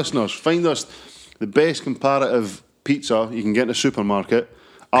 so listeners, find us the best comparative pizza you can get in a supermarket.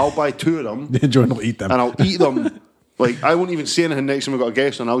 I'll buy 2 of them. Jordan will eat them. And I'll eat them. Like, I won't even say anything next time we've got a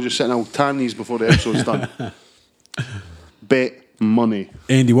guest on. I'll just sit and I'll tan these before the episode's done. Bet money.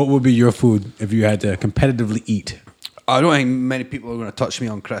 Andy, what would be your food if you had to competitively eat? I don't think many people are going to touch me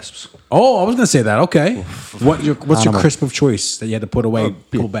on crisps. Oh, I was going to say that. Okay. What's your Animal. crisp of choice that you had to put away?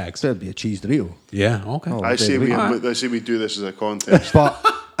 Couple bags. That'd be a cheese Dorito. Yeah. Okay. Oh. I say we do this as a contest. But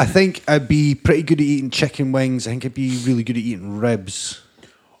I think I'd be pretty good at eating chicken wings. I think I'd be really good at eating ribs.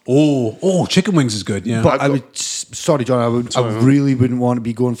 Oh, chicken wings is good. Yeah. But I would, sorry, John, I really wouldn't want to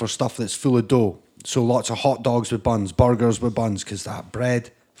be going for stuff that's full of dough. So lots of hot dogs with buns, burgers with buns, because that bread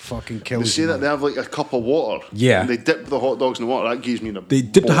fucking They kills say you. that they have like a cup of water. Yeah. And they dip the hot dogs in the water. That gives me the. They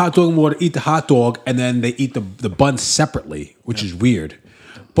dip the hot dog in water, eat the hot dog, and then they eat the bun separately, which is weird.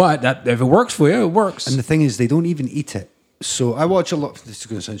 But that if it works for you, it works. And the thing is, they don't even eat it. So I watch a lot. This is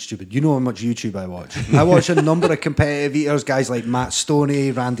going to sound stupid. You know how much YouTube I watch. I watch a number of competitive eaters, guys like Matt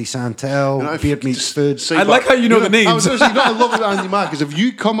Stoney, Randy Santel, You know, if Beard you Meets just Food. say I like how you know the names. I was gonna say, you know, I love Andy Mack because if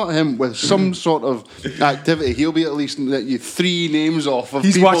you come at him with some sort of activity, he'll be at least let you 3 names off of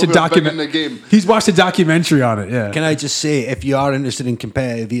He's people watched a who are big in document. the game. He's watched a documentary on it. Yeah. Can I just say, if you are interested in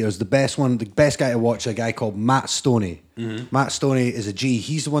competitive eaters, the best guy to watch is a guy called Matt Stoney. Matt Stoney is a G.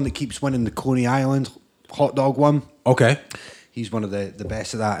 He's the one that keeps winning the Coney Island hot dog one. Okay. He's one of the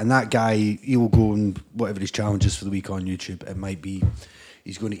best at that. And that guy, he'll go and whatever his challenge is for the week on YouTube. It might be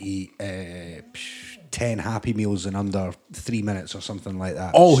he's going to eat 10 Happy Meals in under 3 minutes or something like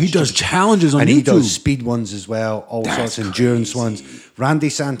that. Oh, he does challenges on and YouTube. he does speed ones as well, all That's sorts of endurance crazy. ones. Randy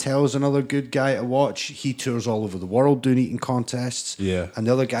Santel's another good guy to watch. He tours all over the world doing eating contests. Yeah. And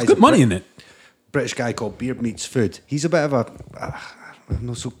the other guy's Good money in it. British guy called Beard Meets Food. He's a bit of a I'm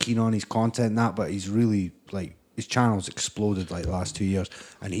not so keen on his content and that, but he's really like his channel's exploded like the last 2 years,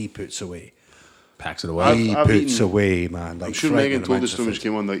 and he puts away. Packs it away. He I've puts eaten- away, man. Like I'm sure frightening Megan told amounts us of when she food.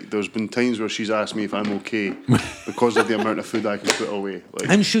 came on, like, there's been times where she's asked me if I'm okay because of the amount of food I can put away. Like,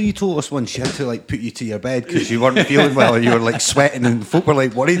 I'm sure you told us once she had to like put you to your bed because you weren't feeling well and you were like sweating and folk were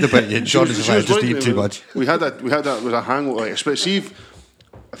like worried about you. And John was like, I just like eat me, too we- much. We had that with a hangover. Like, see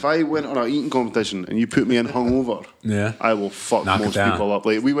if I went on an eating competition and you put me in hungover, Yeah. I will fuck Knock it most down. people up.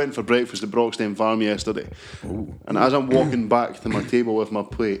 Like, we went for breakfast at Broxton Farm yesterday, and as I'm walking back to my table with my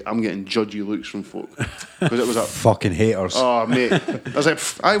plate, I'm getting judgy looks from folk because it was a. Fucking haters. Oh mate, I was like,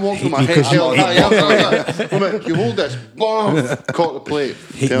 I walked with my head Because you- held high up. I was like, you hold this, boom, caught the plate.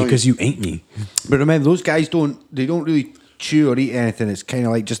 Hate Tell me because you ain't me. But remember, those guys don't really chew or eat anything. It's kind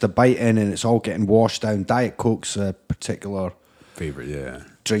of like just a bite in and it's all getting washed down. Diet Coke's a particular Favorite, yeah.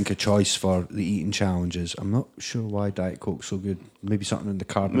 drink of choice for the eating challenges. I'm not sure why Diet Coke's so good. Maybe something in the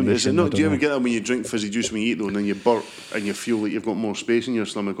carbonation. Is it I not? don't Do you ever know. get that when you drink fizzy juice when you eat though, and then you burp and you feel like you've got more space in your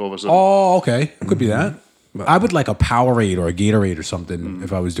stomach all of a sudden? Oh, okay. Could be that. I would like a Powerade or a Gatorade or something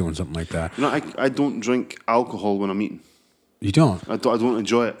if I was doing something like that. You know, I don't drink alcohol when I'm eating. You don't? I don't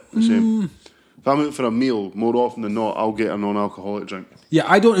enjoy it the same. If I'm out for a meal, more often than not, I'll get a non-alcoholic drink. Yeah,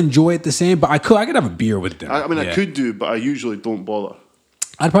 I don't enjoy it the same, but I could have a beer with them. I mean, Yeah. I could do, but I usually don't bother.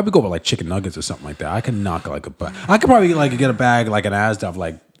 I'd probably go with like chicken nuggets or something like that. I could knock like I could probably like get a bag like an Asda of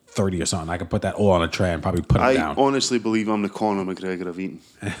like 30 or something. I could put that all on a tray and probably put it I down. honestly believe I'm the Conor McGregor of eating.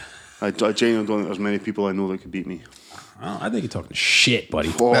 I genuinely don't think there's many people I know that could beat me. I think you're talking shit,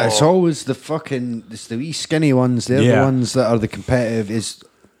 buddy. Oh, It's always it's the wee skinny ones. They're Yeah. the ones that are the competitive.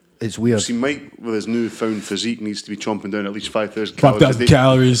 It's weird. see, Mike with his newfound physique needs to be chomping down at least 5,000 5,000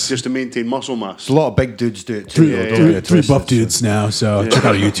 calories. just to maintain muscle mass. A lot of big dudes do it too. Three, though, don't three- get it three twisted. buff dudes now, so check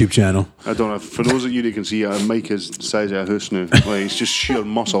out our YouTube channel. I don't know. For those of you that can see, Mike is the size of a house now. Like, it's just sheer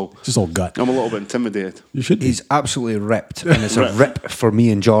muscle. Just all gut. I'm a little bit intimidated. You should be. He's absolutely ripped, and it's a Ripped. rip for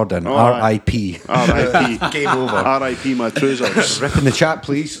me and Jordan. Oh, R.I.P. R.I.P. Game over. R.I.P. my trousers. Rip in the chat,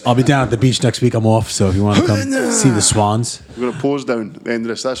 please. I'll be down at the beach next week. I'm off, so if you want to come see the swans, We're going to pose down at the end of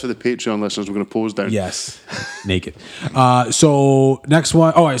this. That's for the Patreon listeners. We're going to pose down. yes, naked. So next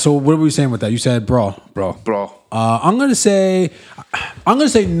one. All right. So what were we saying with that? You said bra. Bro. I'm gonna say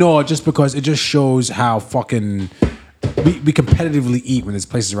no, just because it just shows how fucking we competitively eat when there's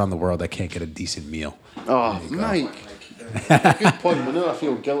places around the world that can't get a decent meal. Oh, Mike. Good point, but now I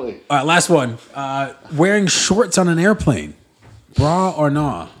feel guilty. All right, last one. Wearing shorts on an airplane, bra or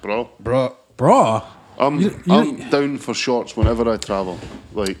nah? Bro. Bra. I'm down for shorts whenever I travel.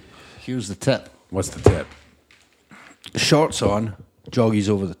 Like, Here's the tip. What's the tip? Shorts on, joggies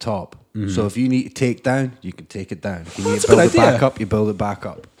over the top. So if you need to take down, you can take it down. If you need that's to a build good it back idea. up, you build it back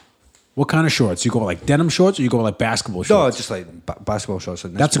up. What kind of shorts? You go with like denim shorts or you go with like basketball No, shorts? just like basketball shorts.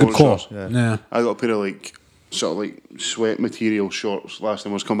 And That's a good call. shorts, Yeah. I got a pair of like sort of like sweat material shorts last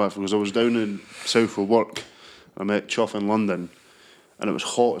time I was coming back because I was down in South for work. I met Chuff in London and it was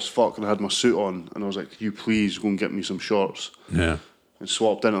hot as fuck and I had my suit on and I was like, "Can you please go and get me some shorts?" Yeah. And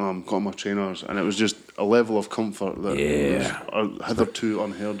swapped into them, got my trainers, and it was just a level of comfort that was hitherto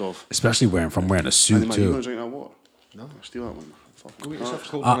unheard of. Especially wearing a And suit they might, you too. want to drink that water? No, steal that one. Fuck.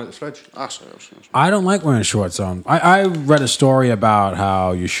 cold one out the fridge. Sorry. I don't like wearing shorts on. I read a story about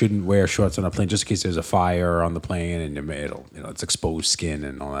how you shouldn't wear shorts on a plane just in case there's a fire on the plane and it's exposed skin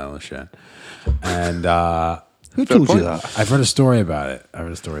and all that other shit. And Who told point. you that? I've read a story about it.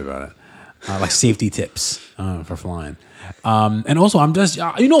 Like safety tips for flying. And also, I'm just,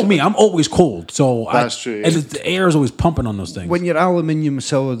 you know me, I'm always cold. So That's true, And yeah. the air is always pumping on those things. When your aluminium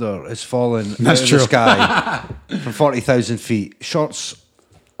cylinder is falling That's out true. of the sky from 40,000 feet, shorts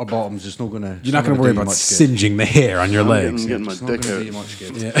or bottoms is not going to. You're not going to worry about singeing the hair on your I'm legs. getting my It's not dick going to do you out. much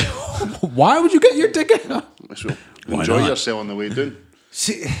good. Yeah. Why would you get your ticket? So, Why enjoy not? yourself on the way down.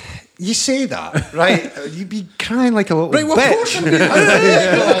 See, you say that, right? You'd be crying like a little Right, well, of course bitch.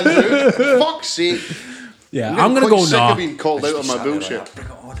 you do. Fuck's sake. Yeah, I'm I'm going to quite go sick nah. of being called out on my bullshit.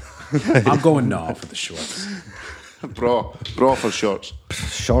 I'm going nah for the shorts. Bra for shorts.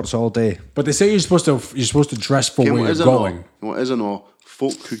 Shorts all day. But they say you're supposed to dress for Okay, where you're going. What is a no?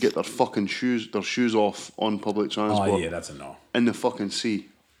 Folk who get their fucking shoes off on public transport Oh yeah, that's a no. in the fucking sea.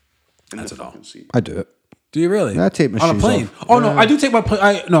 In That's the a no. fucking sea. I do it. Do you really? Yeah, I take my on shoes a plane. off. Oh no, I do take my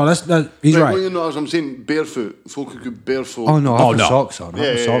plane. No, he's Well, right. you know, as I'm saying, barefoot. Folk who go barefoot. Oh no, I have Oh, the no. socks on. I have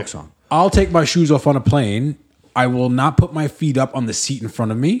the Yeah, yeah, socks on. I'll take my shoes off on a plane. I will not put my feet up on the seat in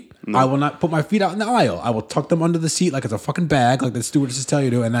front of me. I will not put my feet out in the aisle. I will tuck them under the seat like it's a fucking bag, like the stewardesses tell you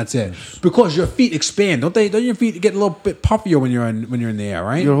to, and that's it. Because your feet expand, don't they? Don't your feet get a little bit puffier when you're in the air,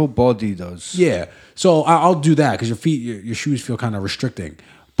 right? Your whole body does. Yeah. So I'll do that because your shoes feel kind of restricting.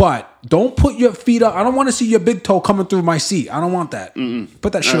 But don't put your feet up. I don't want to see your big toe coming through my seat. I don't want that.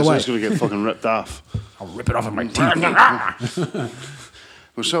 Put that shit That's away. it's going to get fucking ripped off. I'll rip it off of my teeth.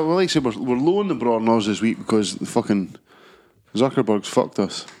 So, like I said, we're low on the broad nose this week because the fucking Zuckerberg's fucked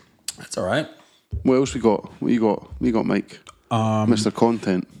us. That's all right. What else we got? What you got? What you got, Mike? Mr.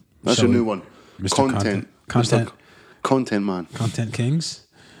 Content. That's shall your new we- one. Mr. Content. Content. Mr. Content man. Content Kings.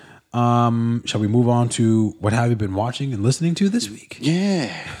 Shall we move on to what have you been watching and listening to this week?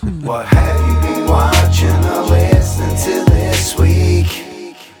 Yeah. What have you been watching or listening to this week?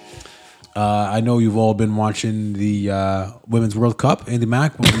 I know you've all been watching the Women's World Cup. Andy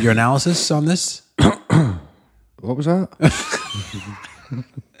Mack, what was your analysis on this? What was that?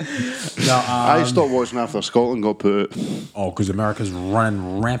 I stopped watching after Scotland got put out. Oh, because America's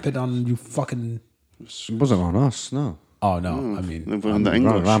running rampant on you fucking... It wasn't on us, no. Oh, no. I mean, They've run the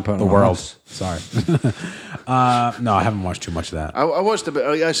English. Rampant the on world. us. Sorry. No, I haven't watched too much of that. I watched a bit.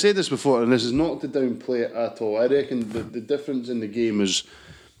 I said this before, and this is not to downplay it at all. I reckon the difference in the game is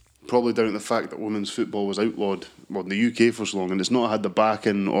probably down to the fact that women's football was outlawed in the UK for so long, and it's not had the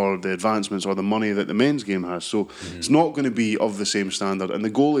backing or the advancements or the money that the men's game has. So it's not going to be of the same standard, and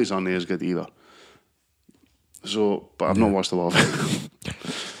the goalies aren't as good either. So, but I've not watched a lot of it.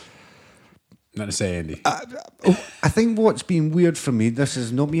 Not to say, Andy. I think what's been weird for me, this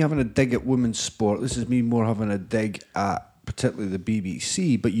is not me having a dig at women's sport, this is me more having a dig at particularly the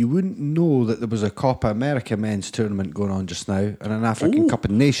BBC, but you wouldn't know that there was a Copa America men's tournament going on just now and an African Cup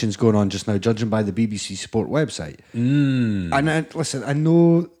of Nations going on just now, judging by the BBC Sport website. And I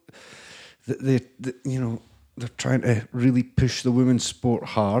know that they're trying to really push the women's sport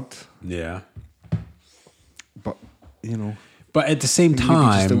hard, Yeah. but But at the same maybe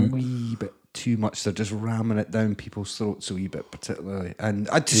just a time... wee bit too much. They're just ramming it down people's throats a wee bit, particularly. And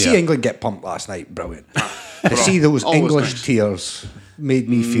to see England get pumped last night, brilliant. To see those Always English nice. tears made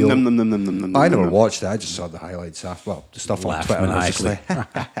me feel. Num, num, num, num, num, num, I num, never num. watched it. I just saw the highlights after, the stuff on Laughed Twitter. And, I was just maniacally.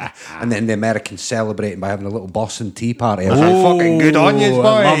 like, and then the Americans celebrating by having a little Boston tea party. I was like, fucking good on you, boys.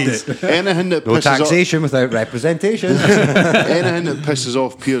 I loved it. Anything that No pisses off, taxation without representation. anything that pisses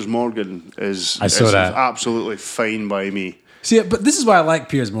off Piers Morgan is saw that. absolutely fine by me. See, but this is why I like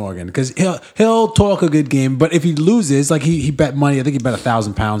Piers Morgan, because he'll talk a good game, but if he loses, like he bet money, I think he bet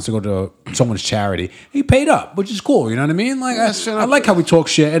 £1,000 to go to someone's charity. He paid up, which is cool. You know what I mean? Like I like how we talk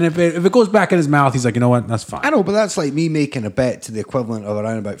shit, and if it goes back in his mouth, he's like, you know what, that's fine. I know, but that's like me making a bet to the equivalent of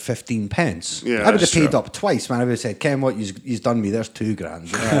around about 15 pence. Yeah, I would have that's paid true. up twice, man. I would have said, Ken, what you've done me, there's $2,000. You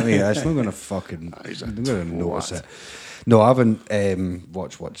know what I mean? It's not going to fucking, I'm going to notice it. No, I haven't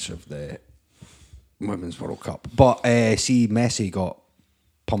watched much of the Women's World Cup. But see, Messi got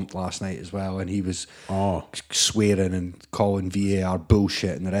pumped last night as well, and he was swearing and calling VAR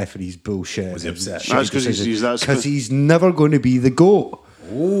bullshit and the referee's bullshit. Was he upset? That's 'cause he's never going to be the GOAT.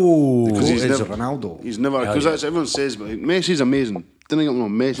 Ooh. Because he's It's never Ronaldo. He's never because that's everyone says, but Messi's amazing. Don't get me wrong,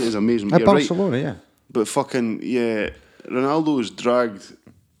 Messi is amazing. At You're right. Barcelona, yeah. But fucking Ronaldo's dragged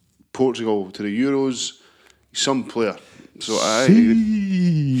Portugal to the Euros. He's some player. So I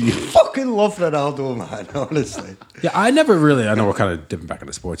fucking love Ronaldo, man, honestly. Yeah, I know we're kind of dipping back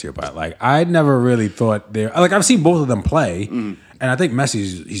into sports here, but like I never really thought I've seen both of them play, and I think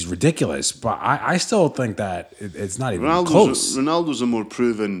he's ridiculous, but I still think that it's not even close. Ronaldo's a more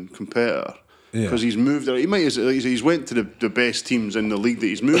proven competitor Yeah. because he's moved. He might he's went to the best teams in the league that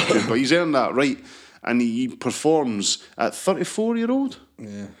he's moved to, but he's earned that right, and he performs at 34-year-old.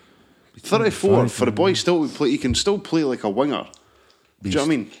 Yeah. 34 for a boy still to play. He can still play like a winger. Do you know what I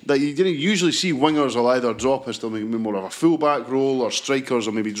mean? That you didn't usually see wingers will either drop us to maybe more of a fullback role, or strikers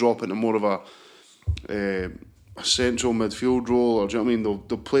will maybe drop into more of a central midfield role, or do you know what I mean?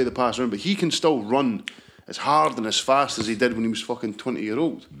 They'll play the pass around, but he can still run as hard and as fast as he did when he was fucking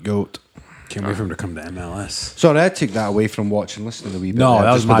 20-year-old. GOAT. Can't wait for him to come to MLS. Sorry, I took that away from watching, listening a wee bit. No, there,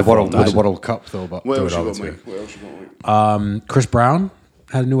 that just was my with the fault. with the World Cup, though. But What else it you all got, too. Mike? What else you got, Mike? Chris Brown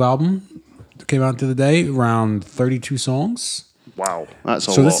had a new album that came out the other day, around 32 songs. Wow, that's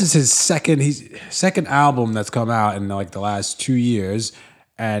a So lot. this is his second album that's come out in like the last 2 years,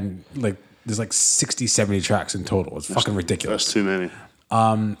 and like there's like 60, 70 tracks in total. It's fucking ridiculous. That's too many.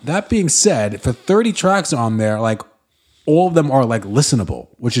 That being said, for 30 tracks on there, like all of them are like listenable,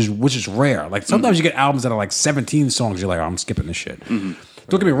 which is rare. Like sometimes you get albums that are like 17 songs. You're like, oh, I'm skipping this shit.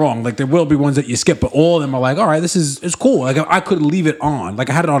 Don't get me wrong. Like there will be ones that you skip, but all of them are like, all right, it's cool. Like I could leave it on. Like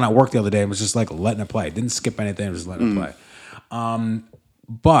I had it on at work the other day and was just like letting it play. Didn't skip anything. I was just letting it play.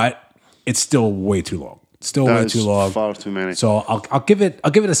 But it's still way too long. Still That way is too long. far too many. So I'll give it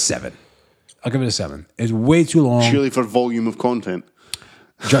a 7. I'll give it a 7. It's way too long. Purely for volume of content.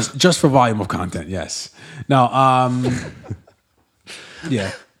 Just for volume of content, yes. No,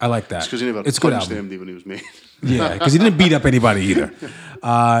 yeah, I like that. It's because he never It's a good punched album. MD when he was made. Yeah, because he didn't beat up anybody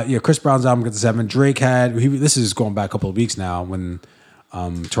either. Chris Brown's album gets a 7. Drake had this is going back a couple of weeks now when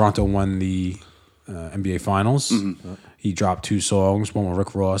Toronto won the NBA Finals. He dropped 2 songs, one with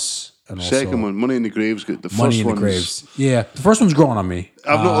Rick Ross and also Second one, Money in the Graves. Good. The first Money in the one's- Graves. Yeah, the first one's growing on me.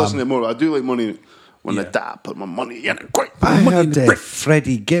 I've not listened to it more. I do like Money. When Yeah. the dad put my money in it, quick. I Money in heard the Grave.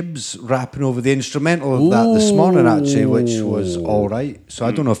 Freddie Gibbs rapping over the instrumental of that this morning, actually, which was all right. So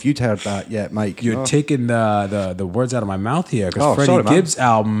I don't know if you'd heard that yet, Mike. You're No? taking the words out of my mouth here because Oh, Freddie sorry, man. Gibbs'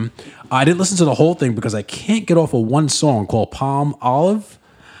 album, I didn't listen to the whole thing because I can't get off of one song called Palm Olive.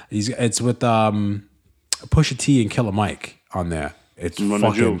 It's with Pusha T and Killer Mike on there. It's And Run the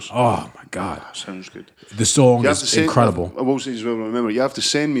fucking, Jewels. oh my God. Sounds good. The song You have to is send, incredible. I will say as well, remember, you have to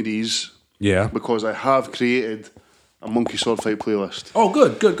send me these Yeah. because I have created a Monkey Sword Fight playlist. Oh,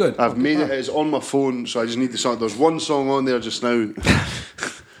 good. I've made it, it's on my phone, so I just need the song. There's one song on there just now,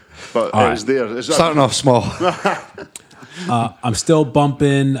 but All it's right. there. It's Starting off small. I'm still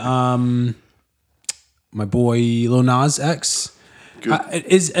bumping my boy Lil Nas X. Good.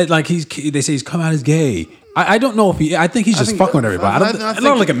 They say he's come out as gay. I don't know if I think he's just fucking with everybody. I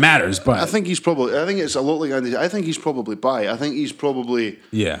don't like it matters, but I think he's probably. I think it's a lot like Andy. I think he's probably bi. I think he's probably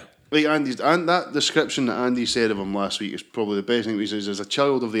yeah. like Andy's. And that description that Andy said of him last week is probably the best thing he says. As a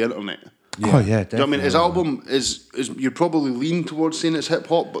child of the internet. Oh, yeah, Do you know what definitely. I mean? His album is you'd probably lean towards saying it's hip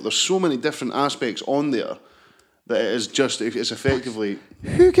hop, but there's so many different aspects on there that it is just it's effectively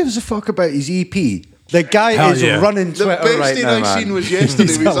Who gives a fuck about his EP? The guy Hell is yeah. running the Twitter best right thing now, I've man. seen was yesterday.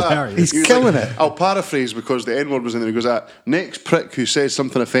 He's was that. hilarious. He's He was killing like, it. I'll paraphrase because the N word was in there. He goes, next prick who says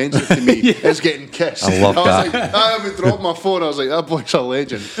something offensive to me is getting kissed. I love was that. like, I haven't dropped my phone. I was like, that boy's a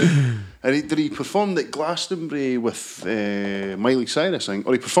legend. And did he perform at Glastonbury with Miley Cyrus? I think?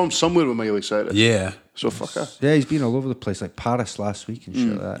 Or he performed somewhere with Miley Cyrus? Yeah. So fuck her. Yeah, he's been all over the place, like Paris last week and shit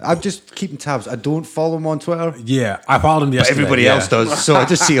like that. I'm just keeping tabs. I don't follow him on Twitter. Yeah. I followed him But yesterday. everybody yeah. else does, so I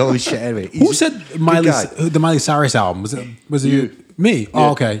just see all this shit anyway. Who He's said a good the Miley Cyrus album? Was it You. Me?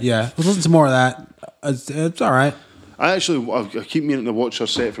 Oh, okay. Yeah. Let's listen to more of that. It's all right. I keep meaning to watch her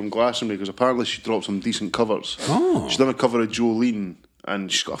set from Glastonbury because apparently she dropped some decent covers. Oh. She's done a cover of Jolene and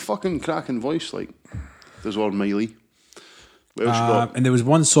she's got a fucking cracking voice like there's our Miley. What else you got? And there was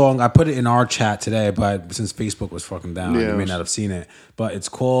one song I put it in our chat today, but since Facebook was fucking down, Yeah, you it may was- not have seen it. But it's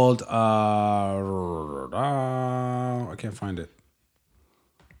called I can't find it.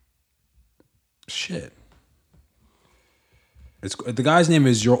 Shit. It's the guy's name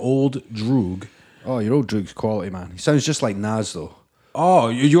is Your Old Droog. Oh, your old Droog's quality, man. He sounds just like Nas, though. Oh,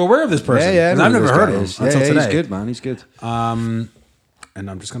 you're aware of this person? Yeah, yeah. I 'Cause know I've who never this heard guy of him is. until yeah, today. He's good, man. He's good. And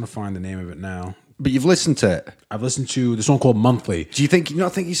I'm just gonna find the name of it now. But you've listened to it. I've listened to the song called Monthly. Do you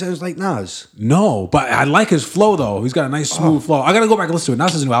not think he sounds like Nas? No, but I like his flow though. He's got a nice smooth flow. I gotta go back and listen to it.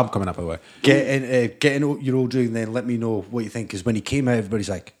 Nas has a new album coming up, by the way. Get in your old Droog and then let me know what you think. Because when he came out, everybody's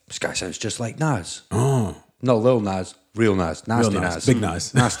like, this guy sounds just like Nas. Oh, No, Lil Nas. Real Nas. Nasty Real Nas. Nas. Big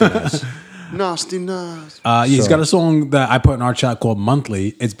Nas. Nasty Nas. Nasty Nas. He's got a song that I put in our chat called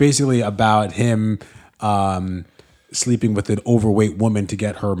Monthly. It's basically about him sleeping with an overweight woman to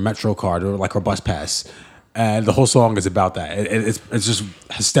get her Metro card or like her bus pass. And the whole song is about that. It's just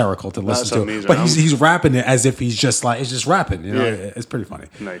hysterical to listen That's to. amazing. But he's rapping it as if he's just like, it's just rapping. You know, Yeah. it's pretty funny.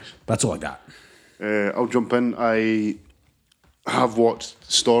 Nice. That's all I got. I'll jump in. I have watched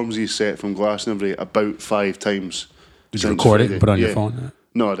Stormzy's set from Glastonbury about 5 times. Did you since record it Friday. and put it on your Yeah. phone?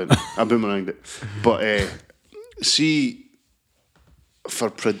 No, I didn't. I boomeranged it. But see, for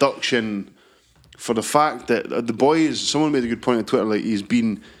production, for the fact that the boy is, someone made a good point on Twitter, like he's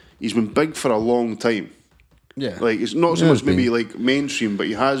been big for a long time. Yeah. Like it's not so Yeah, much it's been- maybe like mainstream, but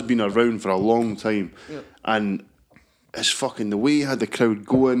he has been around for a long time. And it's fucking the way he had the crowd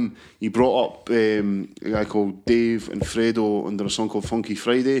going. He brought up a guy called Dave and Fredo under a song called Funky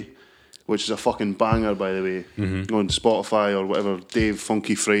Friday, which is a fucking banger, by the way, on Spotify or whatever. Dave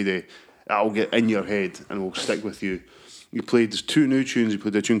Funky Friday, that'll get in your head and will stick with you. He played, there's 2 new tunes. He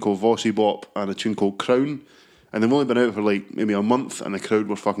played a tune called Vossi Bop and a tune called Crown, and they've only been out for like maybe a month, and the crowd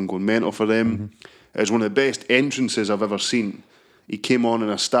were fucking going mental for them. It was one of the best entrances I've ever seen. He came on in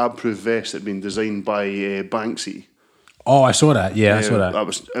a stab-proof vest that had been designed by Banksy. Oh, I saw that. Yeah, I saw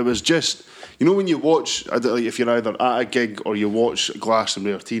that. It was just, you know, when you watch, like if you're either at a gig or you watch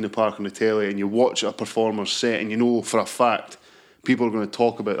Glastonbury or Tina Park on the telly and you watch a performer's set and you know for a fact people are going to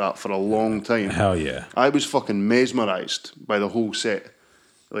talk about that for a long time. Hell yeah. I was fucking mesmerised by the whole set.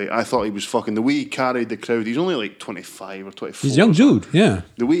 Like, I thought he was fucking, the way he carried the crowd, he's only like 25 or 24. He's a young dude, yeah.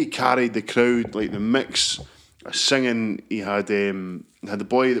 The way he carried the crowd, like the mix of singing, he had the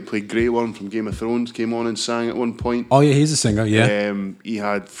boy that played Grey Worm from Game of Thrones came on and sang at one point. Oh yeah, he's a singer, yeah. He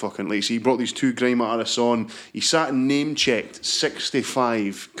had fucking, like, so he brought these 2 grime artists on. He sat and name-checked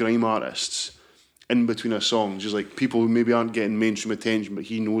 65 grime artists in between his songs, just like people who maybe aren't getting mainstream attention but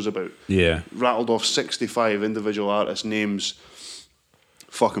he knows about. Yeah. Rattled off 65 individual artist names.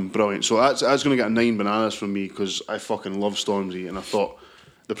 Fucking brilliant. So that's going to get a 9 bananas from me because I fucking love Stormzy, and I thought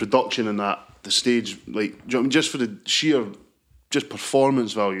the production in that, the stage, like, do you know what I mean? Just for the sheer just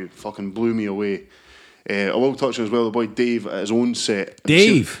performance value, fucking blew me away. I will touch on as well the boy Dave at his own set.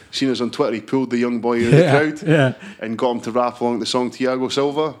 Dave? Seen us on Twitter, he pulled the young boy out of the crowd and got him to rap along the song Thiago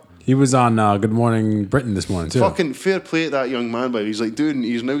Silva. He was on Good Morning Britain this morning too. Fucking fair play to that young man, but he's now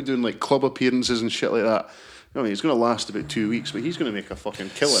doing like club appearances and shit like that. You know, it's going to last about 2 weeks, but he's going to make a fucking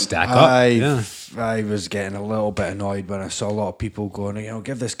killing. Stack up. I was getting a little bit annoyed when I saw a lot of people going,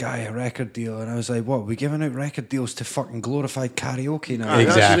 give this guy a record deal, and I was like, what? Are we giving out record deals to fucking glorified karaoke now?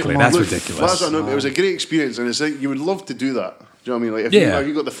 Exactly. That's ridiculous. It was a great experience, and it's like you would love to do that. Do you know what I mean? Like if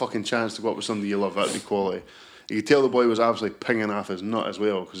you got the fucking chance to go up with somebody you love, that'd be quality. You could tell the boy was absolutely pinging off his nut as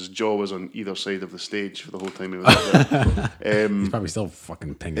well because his jaw was on either side of the stage for the whole time he was there. He's probably still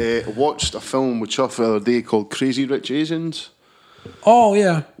fucking pinging. Watched a film with Chuff the other day called Crazy Rich Asians. Oh,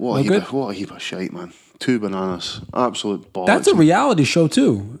 yeah. What a heap of shite, man. 2 bananas. Absolute bollocks. That's a reality show,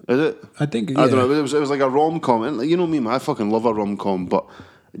 too. Is it? I think, I don't know. It was like a rom-com. And you know me, man. I fucking love a rom-com, but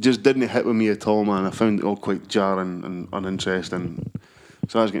it just didn't hit with me at all, man. I found it all quite jarring and uninteresting.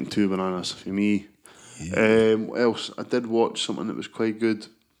 So I was getting 2 bananas for me. What else? I did watch something that was quite good.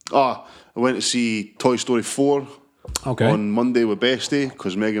 I went to see Toy Story 4 on Monday with Bestie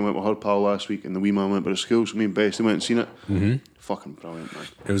because Megan went with her pal last week and the wee man went to school, so me and Bestie went and seen it. Mm-hmm. Fucking brilliant, man.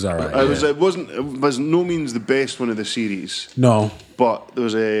 It was alright. It was no means the best one of the series. No. But there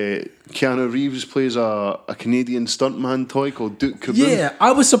was Keanu Reeves plays a Canadian stuntman toy called Duke Kaboom. Yeah,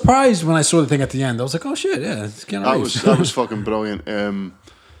 I was surprised when I saw the thing at the end. I was like, oh shit, yeah, it's Keanu Reeves. That was fucking brilliant.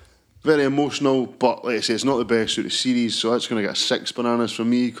 Very emotional, but like I say, it's not the best out of the series, so that's going to get 6 bananas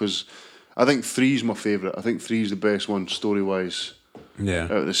from me because I think 3's my favourite. I think 3's the best one story-wise out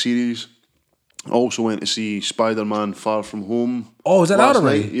of the series. I also went to see Spider-Man Far From Home. Oh, is that out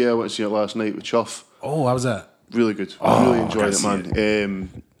already? Yeah, I went to see it last night with Chuff. Oh, how was that? Really good. I really enjoyed it,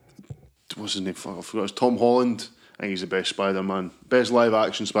 man. What's his name? Fuck, I forgot. It's Tom Holland. I think he's the best Spider-Man. Best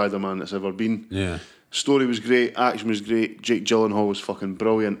live-action Spider-Man that's ever been. Yeah. Story was great. Action was great. Jake Gyllenhaal was fucking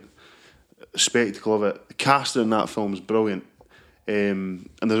brilliant. Spectacle of it. The casting in that film is brilliant. And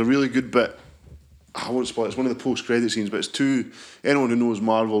there's a really good bit. I won't spoil it. It's one of the post-credit scenes, but it's anyone who knows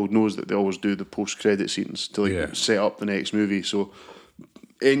Marvel knows that they always do the post-credit scenes to set up the next movie. So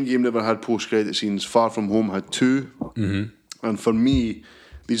Endgame never had post-credit scenes. Far From Home had 2. Mm-hmm. And for me,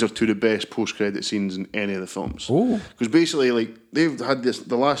 these are 2 of the best post-credit scenes in any of the films. Because basically, like, they've had this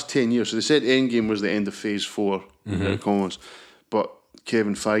the last 10 years. So they said Endgame was the end of Phase 4, but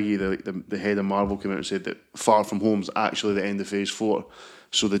Kevin Feige, the head of Marvel, came out and said that Far From Home is actually the end of Phase 4.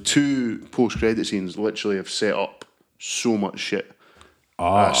 So the 2 post-credit scenes literally have set up so much shit.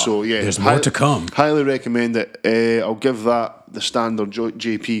 So yeah, there's more to come. Highly recommend it. I'll give that the standard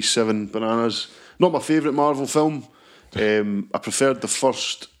JP 7 bananas. Not my favourite Marvel film. I preferred the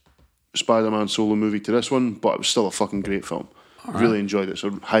first Spider-Man solo movie to this one, but it was still a fucking great film. Really enjoyed it, so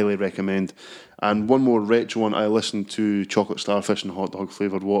highly recommend. And one more retro one, I listened to Chocolate Starfish and Hot Dog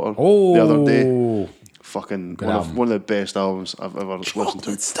Flavoured Water the other day. Fucking one of the best albums I've ever listened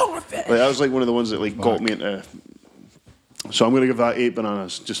to. Starfish. Like, that was like one of the ones that like got me into. So I'm going to give that 8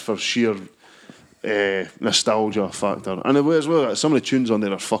 bananas just for sheer nostalgia factor. And as well, some of the tunes on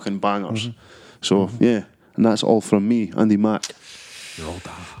there are fucking bangers. So yeah, and that's all from me, Andy Mack.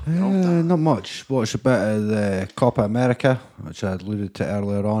 Not much. Watched a bit of the Copa America, which I alluded to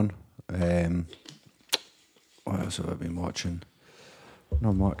earlier on. What else have I been watching?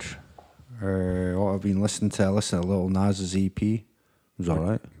 Not much. What I've been listening to, I listened to Lil Nas's EP. It was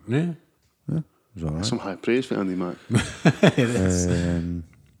alright. Yeah. It was alright. Some high praise for Andy Mack. It is.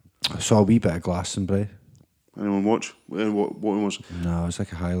 I saw a wee bit of Glastonbury. Anyone watch? What was? No, it's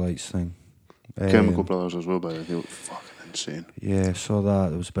like a highlights thing. Chemical Brothers as well, by the way. They look fucking insane. Yeah, I saw that.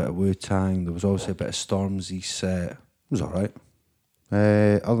 There was a bit of Wu-Tang. There was also a bit of Stormzy set. It was alright.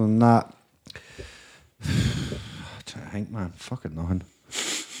 Other than that, trying to think, man. Fucking nothing.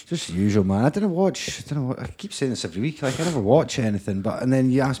 Just the usual, man. I didn't watch. I keep saying this every week. Like, I never watch anything. And then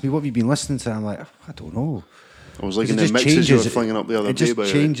you ask me, what have you been listening to? I'm like, I don't know. I was like in the mixes you were flinging up the other day. It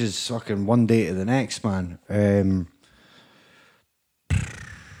just changes fucking one day to the next, man.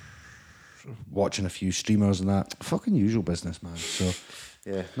 Watching a few streamers and that. Fucking usual business, man. So,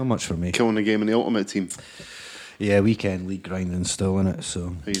 yeah, not much for me. Killing the game in the Ultimate Team. Yeah, weekend league grinding still in it.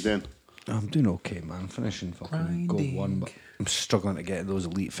 So How you doing? I'm doing okay, man. Finishing fucking gold 1, but I'm struggling to get those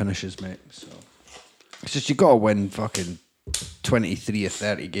elite finishes, mate. So it's just you gotta win fucking 23 or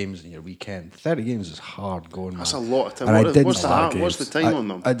 30 games in your weekend. 30 games is hard going, man. That's a lot of time. And What's the time on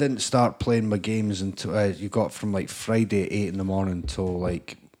them? I didn't start playing my games until you got from like Friday at 8 in the morning till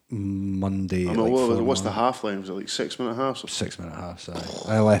like Monday. I at, know, like, what's the half line? Was it like 6 minute halves? 6 minute halves.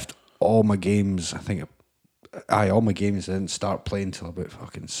 I left all my games. All my games. I didn't start playing till about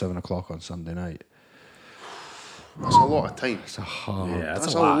fucking 7 o'clock on Sunday night. That's a lot of time. It's a hard. Yeah,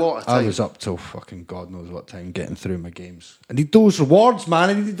 That's a lot of time. I was up till fucking God knows what time getting through my games. I need those rewards, man.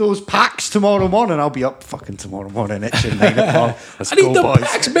 I need those packs tomorrow morning. I'll be up fucking tomorrow morning itching 9 o'clock. Let's I need go, the boys.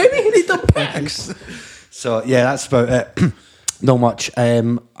 packs, baby. I need the packs. So yeah, that's about it. Not much.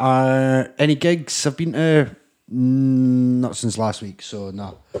 Any gigs I've been to? Not since last week. So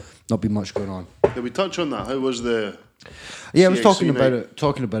no, not been much going on. Did we touch on that? How was the? Yeah, I was CXC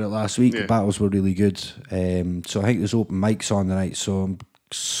talking about it last week. Yeah. The battles were really good. So I think there's open mics on the night. So I'm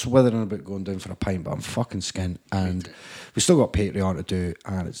swithering about going down for a pint, but I'm fucking skint. And we still got Patreon to do,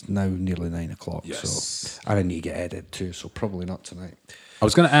 and it's now nearly 9 o'clock. Yes. So and I need to get edited too. So probably not tonight. I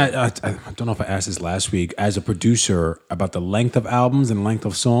was going to add, I don't know if I asked this last week, as a producer, about the length of albums and length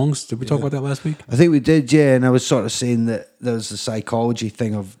of songs. Did we talk about that last week? I think we did, yeah. And I was sort of saying that there's the psychology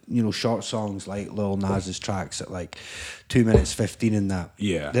thing of, short songs like Lil Nas's tracks at like 2 minutes 15 in that.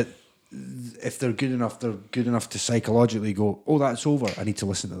 Yeah. That if they're good enough to psychologically go, oh, that's over. I need to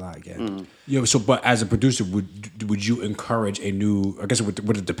listen to that again. Yeah. So, but as a producer, would you encourage a new? I guess would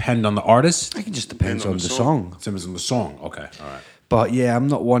it depend on the artist? I think it just depends on the song. Depends on the song. Okay. All right. But yeah, I'm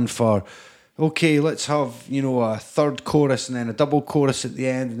not one for, okay, let's have, a third chorus and then a double chorus at the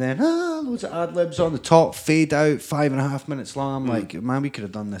end and then loads of ad-libs on the top, fade out, 5.5 minutes long. I'm like, man, we could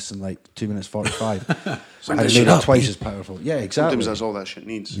have done this in like 2 minutes 45. And made it twice as powerful. Yeah, exactly. Sometimes that's all that shit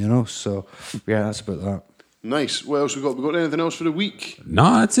needs. So yeah, that's about that. Nice. What else we got? We got anything else for the week?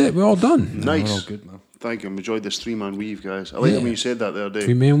 No, that's it. We're all done. Nice. We're all good, man. Thank you. I enjoyed this 3-man weave, guys. I like it when you said that the other day.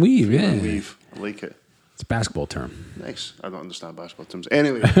 3-man weave. Three-man Yeah. weave. I like it. It's a basketball term. Nice. I don't understand basketball terms.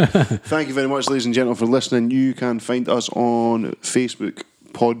 Anyway, thank you very much, ladies and gentlemen, for listening. You can find us on Facebook,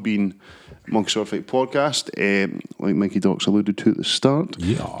 Podbean, Monkey Sword Fight Podcast. Like Mikey Docs alluded to at the start.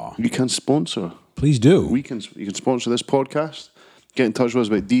 Yeah. You can sponsor. Please do. You can sponsor this podcast. Get in touch with us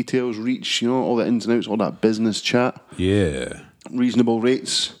about details, reach, all the ins and outs, all that business chat. Yeah. Reasonable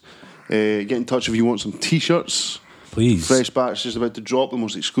rates. Get in touch if you want some T-shirts. Please. Fresh batch just about to drop. The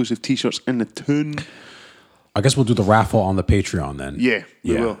most exclusive T-shirts in the town. I guess we'll do the raffle on the Patreon then. Yeah,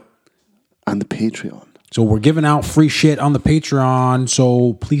 we will. And the Patreon. So we're giving out free shit on the Patreon.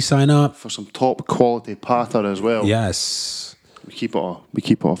 So please sign up. For some top quality patter as well. Yes. We keep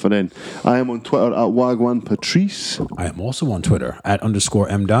it off and in. I am on Twitter at Wagwan Patrice. I am also on Twitter at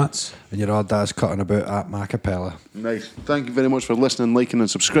 @_mdots. And your odd dad's cutting about at Macapella. Nice. Thank you very much for listening, liking, and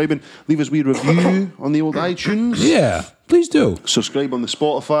subscribing. Leave us a wee review on the old iTunes. Yeah, please do. Subscribe on the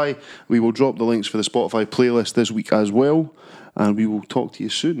Spotify. We will drop the links for the Spotify playlist this week as well. And we will talk to you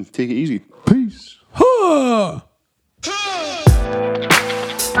soon. Take it easy. Peace. Huh.